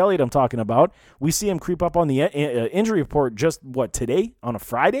report. Zeke Elliott I'm talking about. We see him creep up on the injury report just, today? On a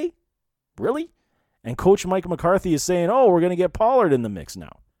Friday? Really? And Coach Mike McCarthy is saying, we're going to get Pollard in the mix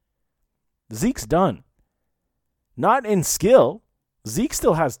now. Zeke's done. Not in skill. Zeke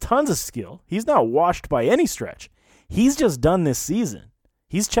still has tons of skill. He's not washed by any stretch. He's just done this season.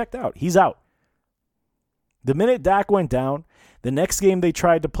 He's checked out. He's out. The minute Dak went down, the next game they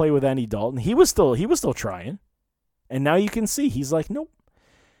tried to play with Andy Dalton, he was still trying. And now you can see he's like, nope.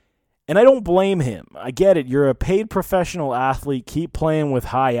 And I don't blame him. I get it. You're a paid professional athlete. Keep playing with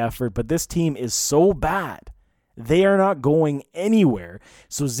high effort. But this team is so bad. They are not going anywhere.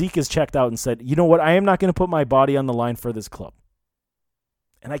 So Zeke has checked out and said, you know what? I am not going to put my body on the line for this club.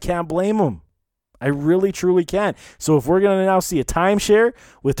 And I can't blame him. I really, truly can't. So if we're going to now see a timeshare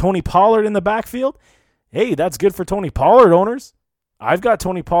with Tony Pollard in the backfield, hey, that's good for Tony Pollard owners. I've got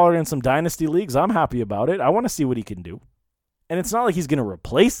Tony Pollard in some dynasty leagues. I'm happy about it. I want to see what he can do. And it's not like he's going to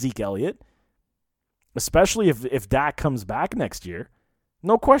replace Zeke Elliott, especially if Dak comes back next year.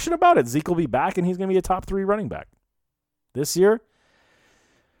 No question about it. Zeke will be back, and he's going to be a top 3 running back. This year,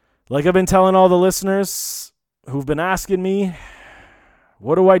 like I've been telling all the listeners who've been asking me,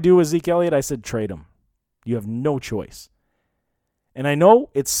 what do I do with Zeke Elliott? I said trade him. You have no choice. And I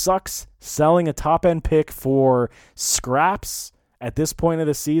know it sucks selling a top-end pick for scraps at this point of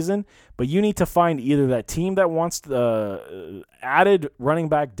the season, but you need to find either that team that wants the added running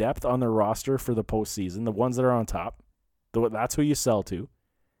back depth on their roster for the postseason, the ones that are on top, that's who you sell to,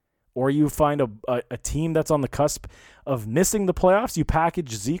 or you find a team that's on the cusp of missing the playoffs, you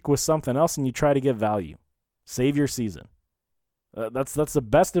package Zeke with something else, and you try to get value. Save your season. That's the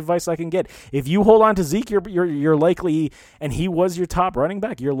best advice I can get. If you hold on to Zeke, you're likely, and he was your top running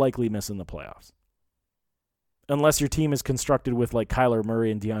back, you're likely missing the playoffs. Unless your team is constructed with like Kyler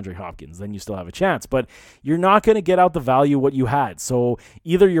Murray and DeAndre Hopkins, then you still have a chance. But you're not going to get out the value what you had. So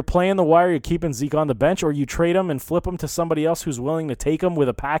either you're playing the wire, you're keeping Zeke on the bench, or you trade him and flip him to somebody else who's willing to take him with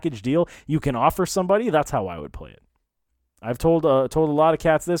a package deal you can offer somebody. That's how I would play it. I've told a lot of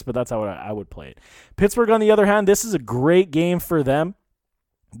cats this, but that's how I would play it. Pittsburgh, on the other hand, this is a great game for them.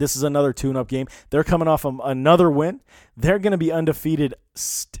 This is another tune-up game. They're coming off another win. They're going to be undefeated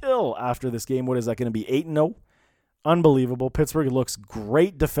still after this game. What is that going to be, 8-0? Unbelievable. Pittsburgh looks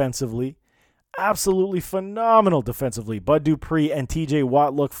great defensively. Absolutely phenomenal defensively. Bud Dupree and TJ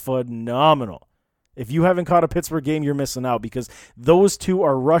Watt look phenomenal. If you haven't caught a Pittsburgh game, you're missing out because those two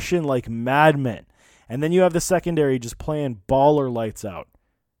are rushing like madmen. And then you have the secondary just playing baller lights out.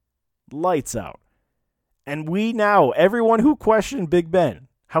 Lights out. And we now, everyone who questioned Big Ben,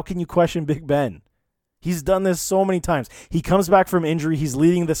 how can you question Big Ben? He's done this so many times. He comes back from injury. He's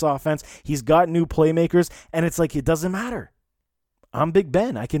leading this offense. He's got new playmakers, and it's like it doesn't matter. I'm Big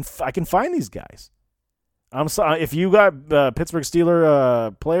Ben. I can find these guys. I'm sorry if you got Pittsburgh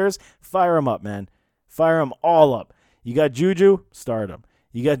Steelers players, fire them up, man. Fire them all up. You got Juju, start him.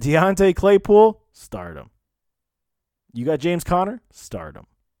 You got Deontay Claypool, start him. You got James Conner, start him.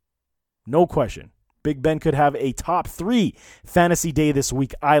 No question. Big Ben could have a top 3 fantasy day this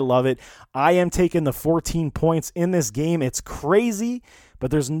week. I love it. I am taking the 14 points in this game. It's crazy, but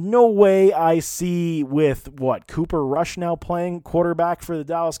there's no way I see with Cooper Rush now playing quarterback for the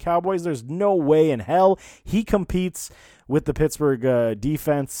Dallas Cowboys. There's no way in hell he competes with the Pittsburgh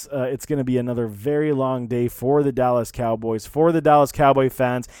defense. It's going to be another very long day for the Dallas Cowboys, for the Dallas Cowboy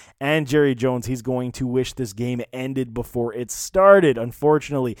fans, and Jerry Jones. He's going to wish this game ended before it started,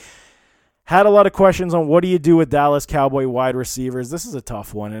 unfortunately. Had a lot of questions on what do you do with Dallas Cowboy wide receivers. This is a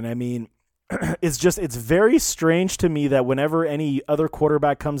tough one. And I mean, it's very strange to me that whenever any other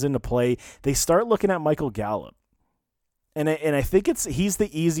quarterback comes into play, they start looking at Michael Gallup. And I think he's the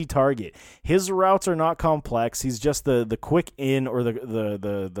easy target. His routes are not complex. He's just the quick in or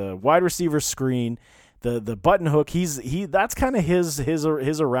the wide receiver screen, the button hook. That's kind of his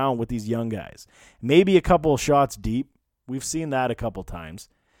around with these young guys. Maybe a couple of shots deep. We've seen that a couple times.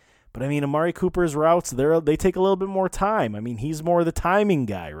 But I mean, Amari Cooper's routes, they take a little bit more time. I mean, he's more the timing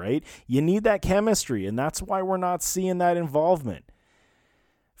guy, right? You need that chemistry, and that's why we're not seeing that involvement.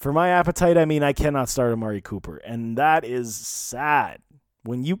 For my appetite, I mean, I cannot start Amari Cooper, and that is sad.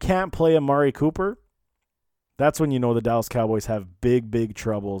 When you can't play Amari Cooper, that's when you know the Dallas Cowboys have big, big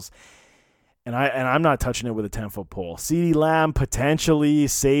troubles. And I'm not touching it with a 10-foot pole. CeeDee Lamb potentially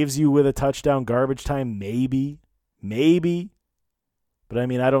saves you with a touchdown garbage time, maybe. But I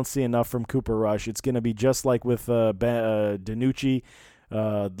mean, I don't see enough from Cooper Rush. It's going to be just like with DiNucci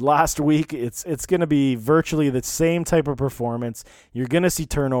last week. It's going to be virtually the same type of performance. You're going to see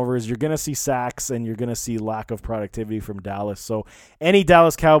turnovers, you're going to see sacks, and you're going to see lack of productivity from Dallas. So any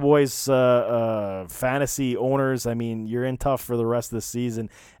Dallas Cowboys fantasy owners, I mean, you're in tough for the rest of the season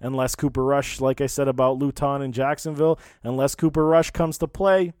unless Cooper Rush, like I said about Luton in Jacksonville, unless Cooper Rush comes to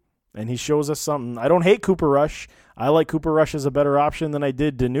play and he shows us something. I don't hate Cooper Rush. I like Cooper Rush as a better option than I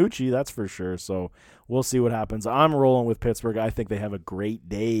did DiNucci, that's for sure. So we'll see what happens. I'm rolling with Pittsburgh. I think they have a great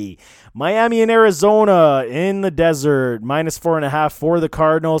day. Miami and Arizona in the desert, -4.5 for the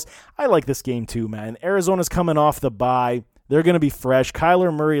Cardinals. I like this game too, man. Arizona's coming off the bye. They're going to be fresh.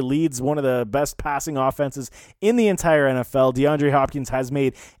 Kyler Murray leads one of the best passing offenses in the entire NFL. DeAndre Hopkins has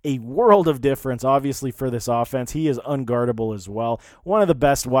made a world of difference, obviously, for this offense. He is unguardable as well. One of the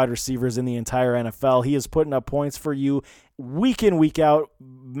best wide receivers in the entire NFL. He is putting up points for you week in, week out,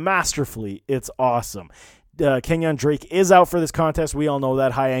 masterfully. It's awesome. Kenyon Drake is out for this contest. We all know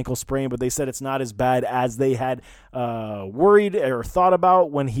that, high ankle sprain, but they said it's not as bad as they had worried or thought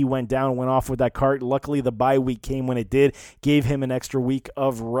about when he went down, went off with that cart. Luckily, the bye week came when it did, gave him an extra week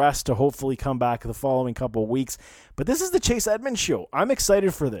of rest to hopefully come back the following couple weeks. But this is the Chase Edmonds show. I'm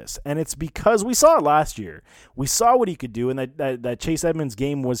excited for this, and it's because we saw it last year. We saw what he could do, and that Chase Edmonds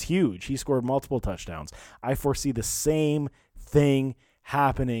game was huge. He scored multiple touchdowns. I foresee the same thing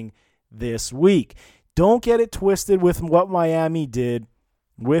happening this week. Don't get it twisted with what Miami did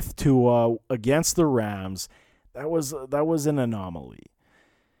with Tua against the Rams. That was an anomaly.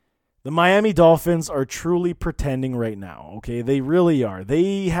 The Miami Dolphins are truly pretending right now, okay? They really are.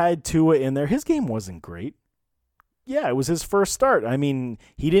 They had Tua in there. His game wasn't great. Yeah, it was his first start. I mean,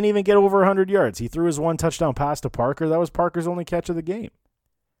 he didn't even get over 100 yards. He threw his one touchdown pass to Parker. That was Parker's only catch of the game.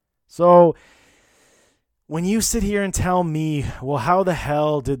 So when you sit here and tell me, well, how the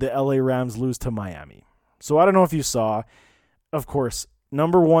hell did the LA Rams lose to Miami? So I don't know if you saw, of course,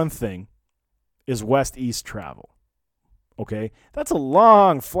 number one thing is west-east travel. Okay? That's a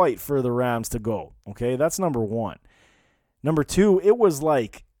long flight for the Rams to go. Okay? That's number one. Number two, it was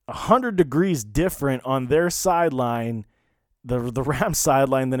like 100 degrees different on their sideline, the Rams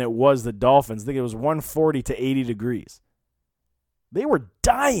sideline, than it was the Dolphins. I think it was 140 to 80 degrees. They were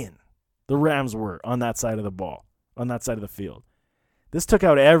dying. The Rams were on that side of the ball, on that side of the field. This took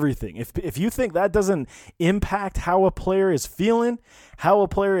out everything. If you think that doesn't impact how a player is feeling, how a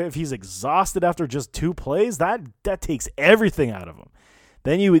player, if he's exhausted after just 2 plays, that takes everything out of him.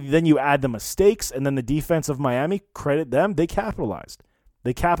 Then you add the mistakes, and then the defense of Miami, credit them, they capitalized.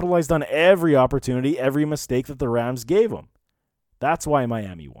 They capitalized on every opportunity, every mistake that the Rams gave them. That's why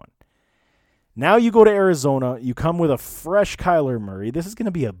Miami won. Now you go to Arizona, you come with a fresh Kyler Murray. This is going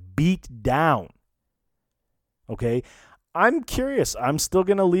to be a beat down. Okay? I'm curious. I'm still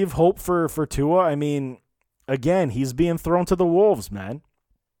going to leave hope for Tua. I mean, again, he's being thrown to the wolves, man.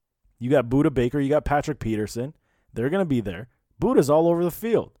 You got Budda Baker, you got Patrick Peterson. They're going to be there. Budda's all over the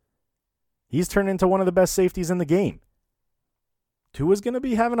field. He's turned into one of the best safeties in the game. Tua's going to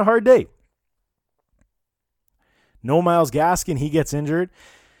be having a hard day. No Myles Gaskin, he gets injured.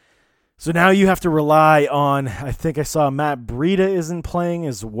 So now you have to rely on, I think I saw Matt Breida isn't playing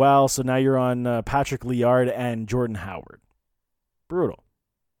as well, so now you're on Patrick Liard and Jordan Howard. Brutal.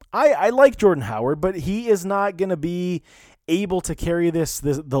 I like Jordan Howard, but he is not going to be able to carry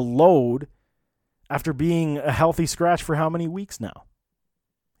the load after being a healthy scratch for how many weeks now?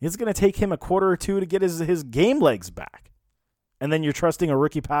 It's going to take him a quarter or two to get his game legs back. And then you're trusting a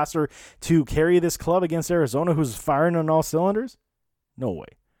rookie passer to carry this club against Arizona who's firing on all cylinders? No way.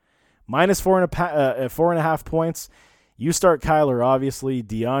 -4.5 points. You start Kyler, obviously.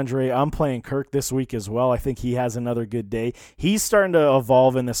 DeAndre, I'm playing Kirk this week as well. I think he has another good day. He's starting to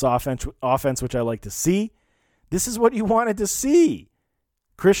evolve in this offense, which I like to see. This is what you wanted to see.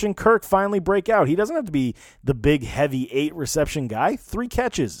 Christian Kirk finally break out. He doesn't have to be the big, heavy 8-reception guy. 3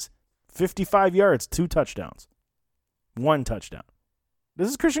 catches, 55 yards, 2 touchdowns, 1 touchdown. This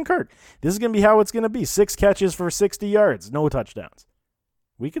is Christian Kirk. This is going to be how it's going to be. 6 catches for 60 yards, no touchdowns.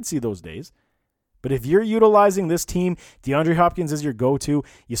 We could see those days. But if you're utilizing this team, DeAndre Hopkins is your go-to.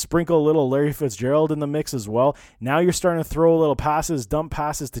 You sprinkle a little Larry Fitzgerald in the mix as well. Now you're starting to throw little passes, dump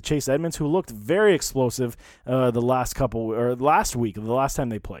passes to Chase Edmonds, who looked very explosive last week, the last time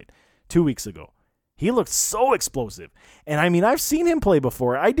they played, 2 weeks ago. He looked so explosive. And, I mean, I've seen him play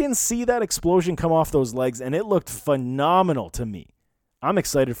before. I didn't see that explosion come off those legs, and it looked phenomenal to me. I'm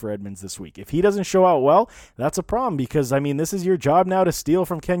excited for Edmonds this week. If he doesn't show out well, that's a problem because, I mean, this is your job now to steal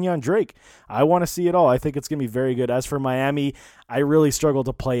from Kenyon Drake. I want to see it all. I think it's going to be very good. As for Miami, I really struggle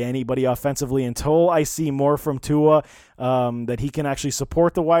to play anybody offensively until I see more from Tua, that he can actually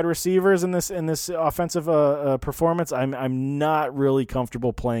support the wide receivers in this offensive performance. I'm not really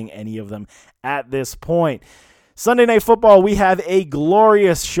comfortable playing any of them at this point. Sunday Night Football, we have a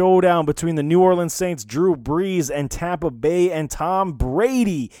glorious showdown between the New Orleans Saints, Drew Brees, and Tampa Bay and Tom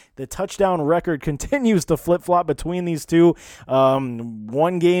Brady. The touchdown record continues to flip-flop between these two.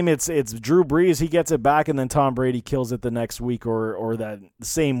 One game, it's Drew Brees. He gets it back, and then Tom Brady kills it the next week or that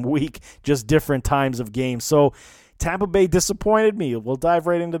same week, just different times of games. So Tampa Bay disappointed me. We'll dive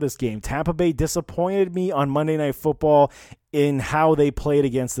right into this game. Tampa Bay disappointed me on Monday Night Football in how they played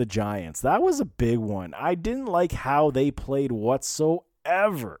against the Giants. That was a big one. I didn't like how they played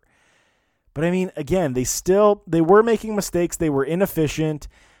whatsoever. But, I mean, again, they were making mistakes. They were inefficient,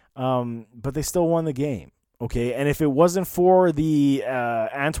 but they still won the game. Okay, and if it wasn't for the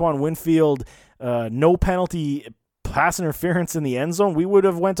Antoine Winfield no penalty pass interference in the end zone, we would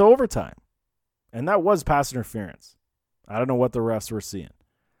have went to overtime. And that was pass interference. I don't know what the refs were seeing.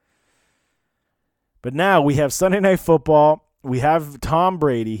 But now we have Sunday Night Football. We have Tom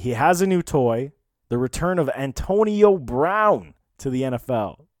Brady. He has a new toy. The return of Antonio Brown to the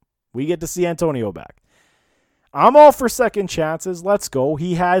NFL. We get to see Antonio back. I'm all for second chances. Let's go.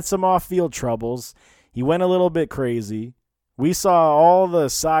 He had some off-field troubles. He went a little bit crazy. We saw all the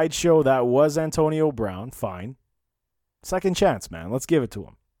sideshow that was Antonio Brown. Fine. Second chance, man. Let's give it to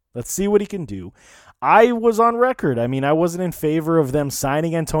him. Let's see what he can do. I was on record. I mean, I wasn't in favor of them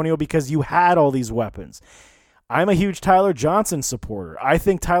signing Antonio because you had all these weapons. I'm a huge Tyler Johnson supporter. I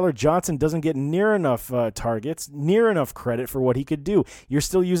think Tyler Johnson doesn't get near enough targets, near enough credit for what he could do. You're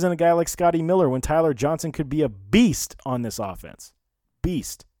still using a guy like Scotty Miller when Tyler Johnson could be a beast on this offense.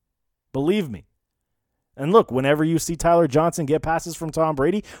 Beast. Believe me. And look, whenever you see Tyler Johnson get passes from Tom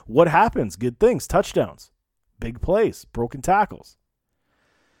Brady, what happens? Good things. Touchdowns. Big plays. Broken tackles.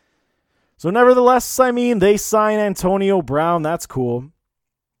 So nevertheless, I mean, they sign Antonio Brown. That's cool.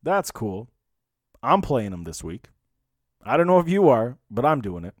 That's cool. I'm playing him this week. I don't know if you are, but I'm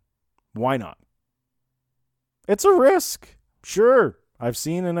doing it. Why not? It's a risk. Sure. I've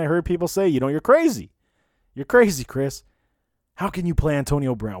seen and I heard people say, you're crazy. You're crazy, Chris. How can you play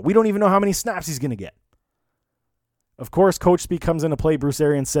Antonio Brown? We don't even know how many snaps he's going to get. Of course, Coach Speak comes into play. Bruce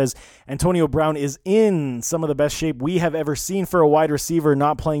Arians says Antonio Brown is in some of the best shape we have ever seen for a wide receiver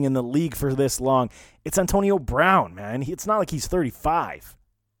not playing in the league for this long. It's Antonio Brown, man. It's not like he's 35.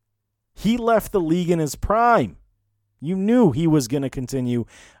 He left the league in his prime. You knew he was going to continue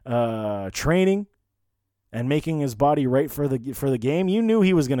training and making his body right for the game. You knew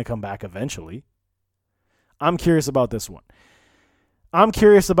he was going to come back eventually. I'm curious about this one. I'm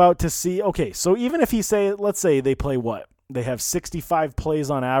curious about to see, okay, so even if let's say they play what? They have 65 plays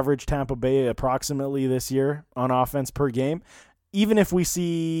on average, Tampa Bay approximately this year on offense per game. Even if we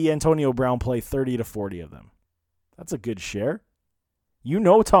see Antonio Brown play 30 to 40 of them, that's a good share. You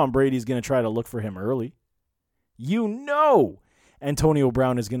know Tom Brady's going to try to look for him early. You know Antonio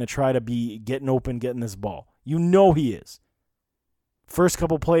Brown is going to try to be getting open, getting this ball. You know he is. First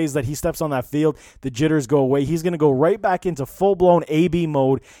couple plays that he steps on that field, the jitters go away. He's going to go right back into full-blown AB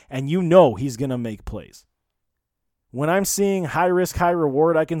mode, and you know he's going to make plays. When I'm seeing high risk, high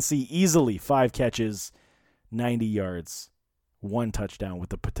reward, I can see easily 5 catches, 90 yards, 1 touchdown with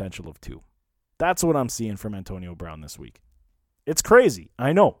the potential of 2. That's what I'm seeing from Antonio Brown this week. It's crazy.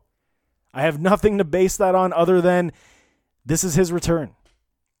 I know. I have nothing to base that on other than this is his return.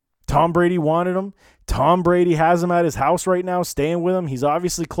 Tom Brady wanted him. Tom Brady has him at his house right now, staying with him. He's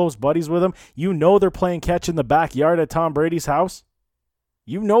obviously close buddies with him. You know they're playing catch in the backyard at Tom Brady's house.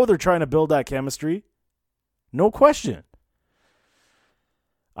 You know they're trying to build that chemistry. No question.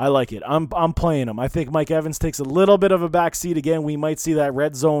 I like it. I'm playing him. I think Mike Evans takes a little bit of a backseat again. We might see that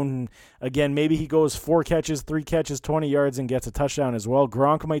red zone again. Maybe he goes 4 catches, 3 catches, 20 yards, and gets a touchdown as well.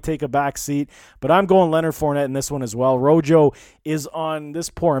 Gronk might take a backseat, but I'm going Leonard Fournette in this one as well. Rojo this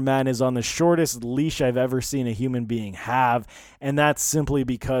poor man is on the shortest leash I've ever seen a human being have, and that's simply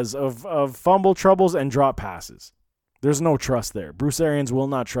because of fumble troubles and drop passes. There's no trust there. Bruce Arians will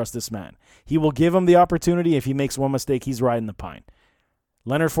not trust this man. He will give him the opportunity. If he makes one mistake, he's riding the pine.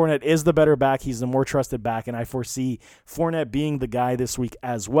 Leonard Fournette is the better back. He's the more trusted back, and I foresee Fournette being the guy this week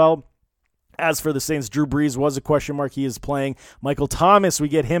as well. As for the Saints, Drew Brees was a question mark. He is playing. Michael Thomas, we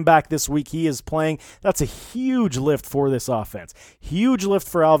get him back this week. He is playing. That's a huge lift for this offense. Huge lift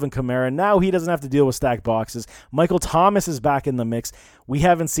for Alvin Kamara. Now he doesn't have to deal with stacked boxes. Michael Thomas is back in the mix. We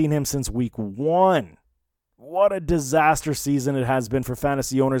haven't seen him since week 1. What a disaster season it has been for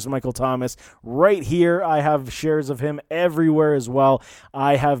fantasy owners. Michael Thomas, right here. I have shares of him everywhere as well.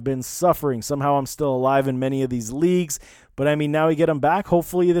 I have been suffering. Somehow I'm still alive in many of these leagues. But, I mean, now we get him back.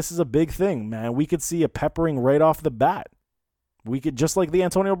 Hopefully this is a big thing, man. We could see a peppering right off the bat. We could, just like the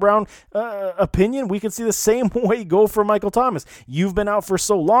Antonio Brown opinion, we could see the same way go for Michael Thomas. You've been out for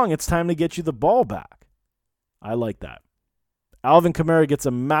so long, it's time to get you the ball back. I like that. Alvin Kamara gets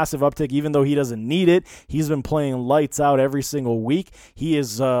a massive uptick, even though he doesn't need it. He's been playing lights out every single week. He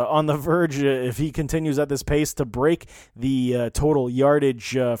is on the verge, if he continues at this pace, to break the total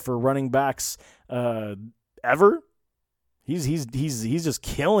yardage for running backs ever. He's just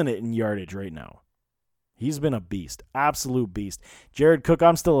killing it in yardage right now. He's been a beast, absolute beast. Jared Cook,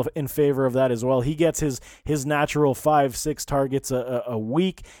 I'm still in favor of that as well. He gets his natural 5-6 targets a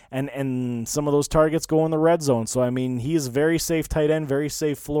week, and some of those targets go in the red zone. So, I mean, he is very safe tight end, very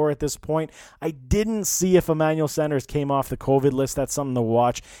safe floor at this point. I didn't see if Emmanuel Sanders came off the COVID list. That's something to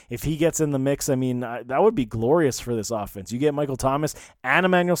watch. If he gets in the mix, I mean, that would be glorious for this offense. You get Michael Thomas and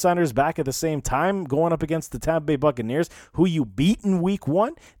Emmanuel Sanders back at the same time going up against the Tampa Bay Buccaneers, who you beat in week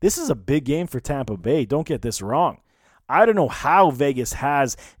 1. This is a big game for Tampa Bay. Don't get this wrong. I don't know how Vegas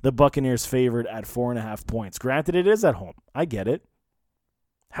has the Buccaneers favored at 4.5 points. Granted, it is at home. I get it.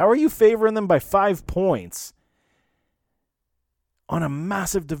 How are you favoring them by 5 points on a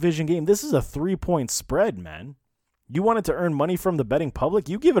massive division game? This is a 3-point spread, man. You wanted to earn money from the betting public?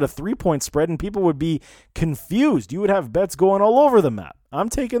 You give it a 3-point spread and people would be confused. You would have bets going all over the map. I'm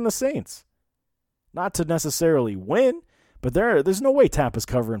taking the Saints. Not to necessarily win, but there's no way Tampa's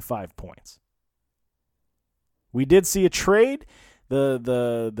covering 5 points. We did see a trade.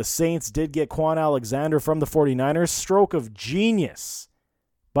 The Saints did get Quan Alexander from the 49ers. Stroke of genius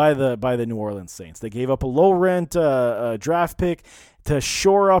by the New Orleans Saints. They gave up a low-rent draft pick to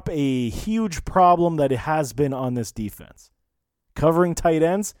shore up a huge problem that it has been on this defense. Covering tight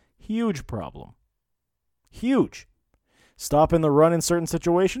ends, huge problem. Huge. Stopping the run in certain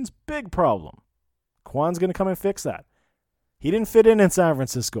situations, big problem. Quan's going to come and fix that. He didn't fit in San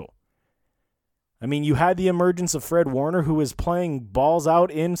Francisco. I mean, you had the emergence of Fred Warner, who is playing balls out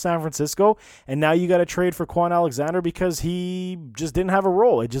in San Francisco, and now you got to trade for Quan Alexander because he just didn't have a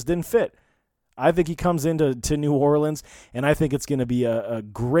role. It just didn't fit. I think he comes into New Orleans, and I think it's going to be a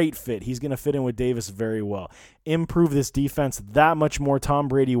great fit. He's going to fit in with Davis very well. Improve this defense that much more. Tom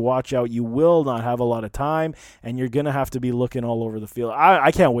Brady, watch out. You will not have a lot of time, and you're going to have to be looking all over the field.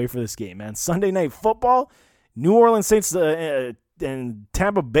 I can't wait for this game, man. Sunday Night Football, New Orleans Saints and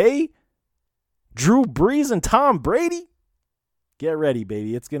Tampa Bay, Drew Brees and Tom Brady. Get ready,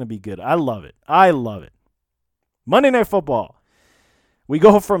 baby. It's going to be good. I love it. I love it. Monday Night Football. We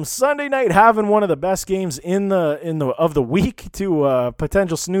go from Sunday night having one of the best games of the week to a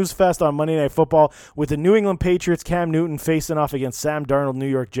potential snooze fest on Monday Night Football with the New England Patriots, Cam Newton facing off against Sam Darnold, New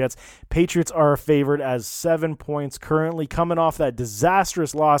York Jets. Patriots are favored as 7 points currently, coming off that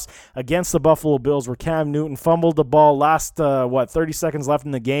disastrous loss against the Buffalo Bills where Cam Newton fumbled the ball last 30 seconds left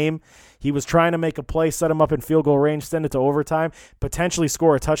in the game. He was trying to make a play, set him up in field goal range, send it to overtime, potentially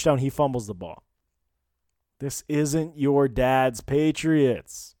score a touchdown. He fumbles the ball. This isn't your dad's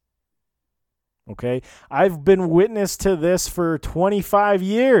Patriots. Okay? I've been witness to this for 25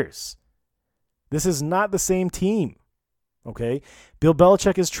 years. This is not the same team. Okay? Bill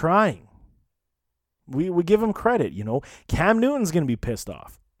Belichick is trying. We give him credit, you know. Cam Newton's going to be pissed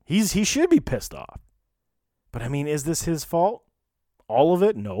off. He should be pissed off. But, I mean, is this his fault? All of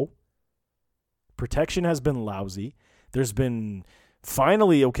it? No. Protection has been lousy. There's been...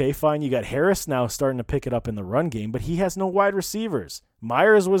 Finally, okay, fine, you got Harris now starting to pick it up in the run game, but he has no wide receivers.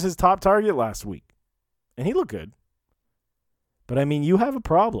 Myers was his top target last week, and he looked good. But, I mean, you have a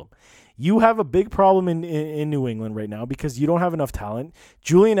problem. You have a big problem in New England right now because you don't have enough talent.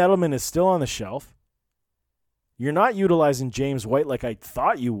 Julian Edelman is still on the shelf. You're not utilizing James White like I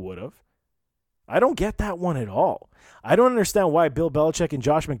thought you would have. I don't get that one at all. I don't understand why Bill Belichick and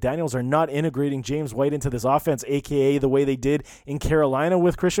Josh McDaniels are not integrating James White into this offense, a.k.a. the way they did in Carolina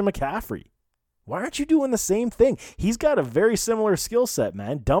with Christian McCaffrey. Why aren't you doing the same thing? He's got a very similar skill set,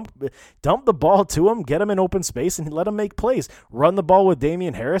 man. Dump the ball to him, get him in open space, and let him make plays. Run the ball with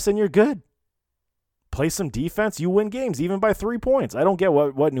Damian Harris, and you're good. Play some defense, you win games, even by 3 points. I don't get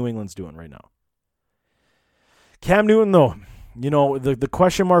what New England's doing right now. Cam Newton, though, the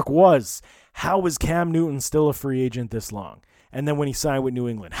question mark was, how is Cam Newton still a free agent this long? And then when he signed with New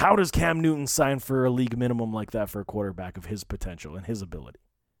England, how does Cam Newton sign for a league minimum like that for a quarterback of his potential and his ability?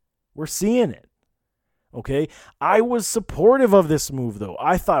 We're seeing it. Okay, I was supportive of this move, though.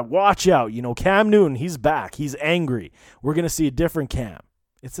 I thought, watch out, Cam Newton, he's back. He's angry. We're going to see a different Cam.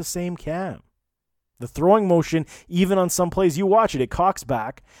 It's the same Cam. The throwing motion, even on some plays, you watch it cocks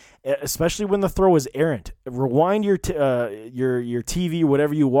back, especially when the throw is errant. Rewind your TV,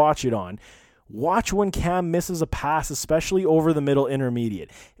 whatever you watch it on. Watch when Cam misses a pass, especially over the middle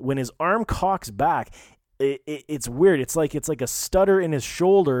intermediate. When his arm cocks back, it's weird. It's like a stutter in his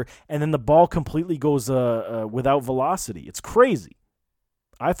shoulder, and then the ball completely goes without velocity. It's crazy.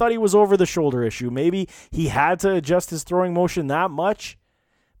 I thought he was over the shoulder issue. Maybe he had to adjust his throwing motion that much.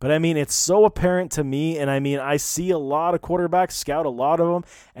 But, it's so apparent to me, and, I see a lot of quarterbacks, scout a lot of them,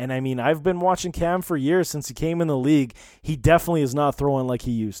 and, I've been watching Cam for years since he came in the league. He definitely is not throwing like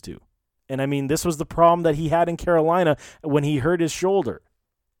he used to. And, this was the problem that he had in Carolina when he hurt his shoulder.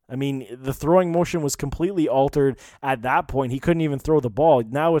 The throwing motion was completely altered at that point. He couldn't even throw the ball.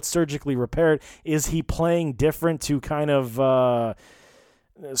 Now it's surgically repaired. Is he playing different to kind of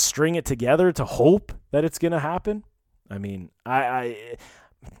string it together to hope that it's going to happen?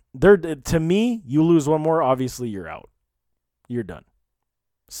 To me, you lose one more, obviously you're out. You're done.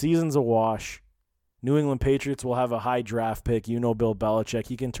 Season's a wash. New England Patriots will have a high draft pick. Bill Belichick.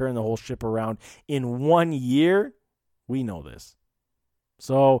 He can turn the whole ship around in 1 year. We know this.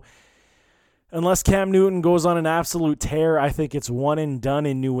 So, unless Cam Newton goes on an absolute tear, I think it's one and done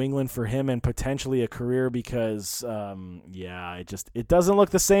in New England for him and potentially a career because, it doesn't look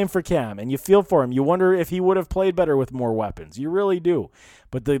the same for Cam. And you feel for him. You wonder if he would have played better with more weapons. You really do.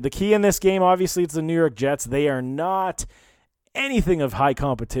 But the key in this game, obviously, it's the New York Jets. They are not anything of high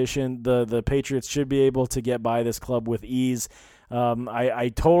competition. The Patriots should be able to get by this club with ease.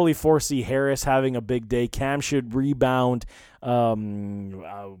 I totally foresee Harris having a big day. Cam should rebound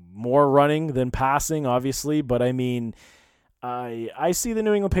more running than passing, obviously. But, I see the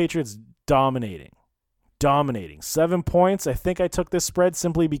New England Patriots dominating. 7 points. I think I took this spread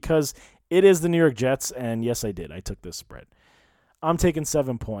simply because it is the New York Jets. And, yes, I did. I took this spread. I'm taking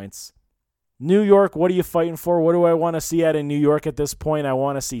 7 points. New York, what are you fighting for? What do I want to see out of New York at this point? I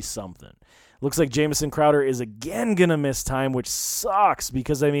want to see something. Looks like Jamison Crowder is again going to miss time, which sucks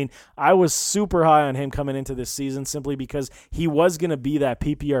because, I was super high on him coming into this season simply because he was going to be that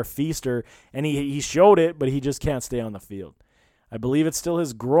PPR feaster, and he showed it, but he just can't stay on the field. I believe it's still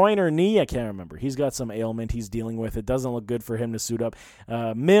his groin or knee. I can't remember. He's got some ailment he's dealing with. It doesn't look good for him to suit up.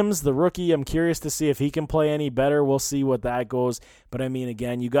 Mims, the rookie, I'm curious to see if he can play any better. We'll see what that goes. But,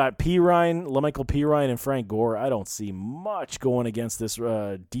 again, you got LaMichael Pirine, and Frank Gore. I don't see much going against this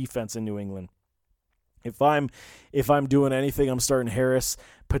defense in New England. If I'm doing anything, I'm starting Harris,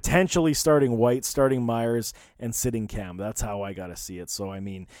 potentially starting White, starting Myers, and sitting Cam. That's how I got to see it. So,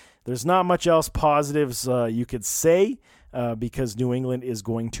 there's not much else positives you could say. Because New England is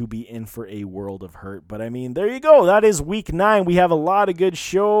going to be in for a world of hurt. But, there you go. That is week 9. We have a lot of good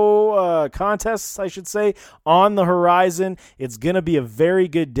contests, I should say, on the horizon. It's going to be a very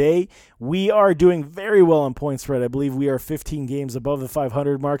good day. We are doing very well on point spread. I believe we are 15 games above the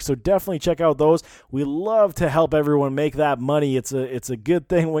 500 mark, so definitely check out those. We love to help everyone make that money. It's a good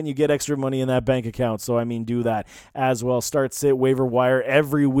thing when you get extra money in that bank account, so, do that as well. Start, sit, waiver wire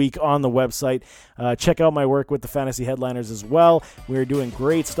every week on the website. Check out my work with the Fantasy Headliners as well. We're doing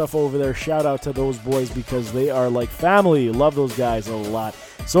great stuff over there. Shout out to those boys because they are like family. Love those guys a lot.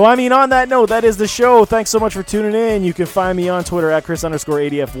 So, on that note, that is the show. Thanks so much for tuning in. You can find me on Twitter at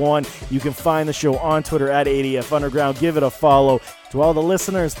Chris_ADF1. You can find the show on Twitter at ADF Underground. Give it a follow. To all the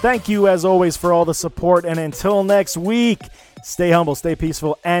listeners, thank you as always for all the support. And until next week, stay humble, stay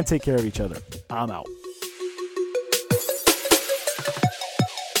peaceful, and take care of each other. I'm out.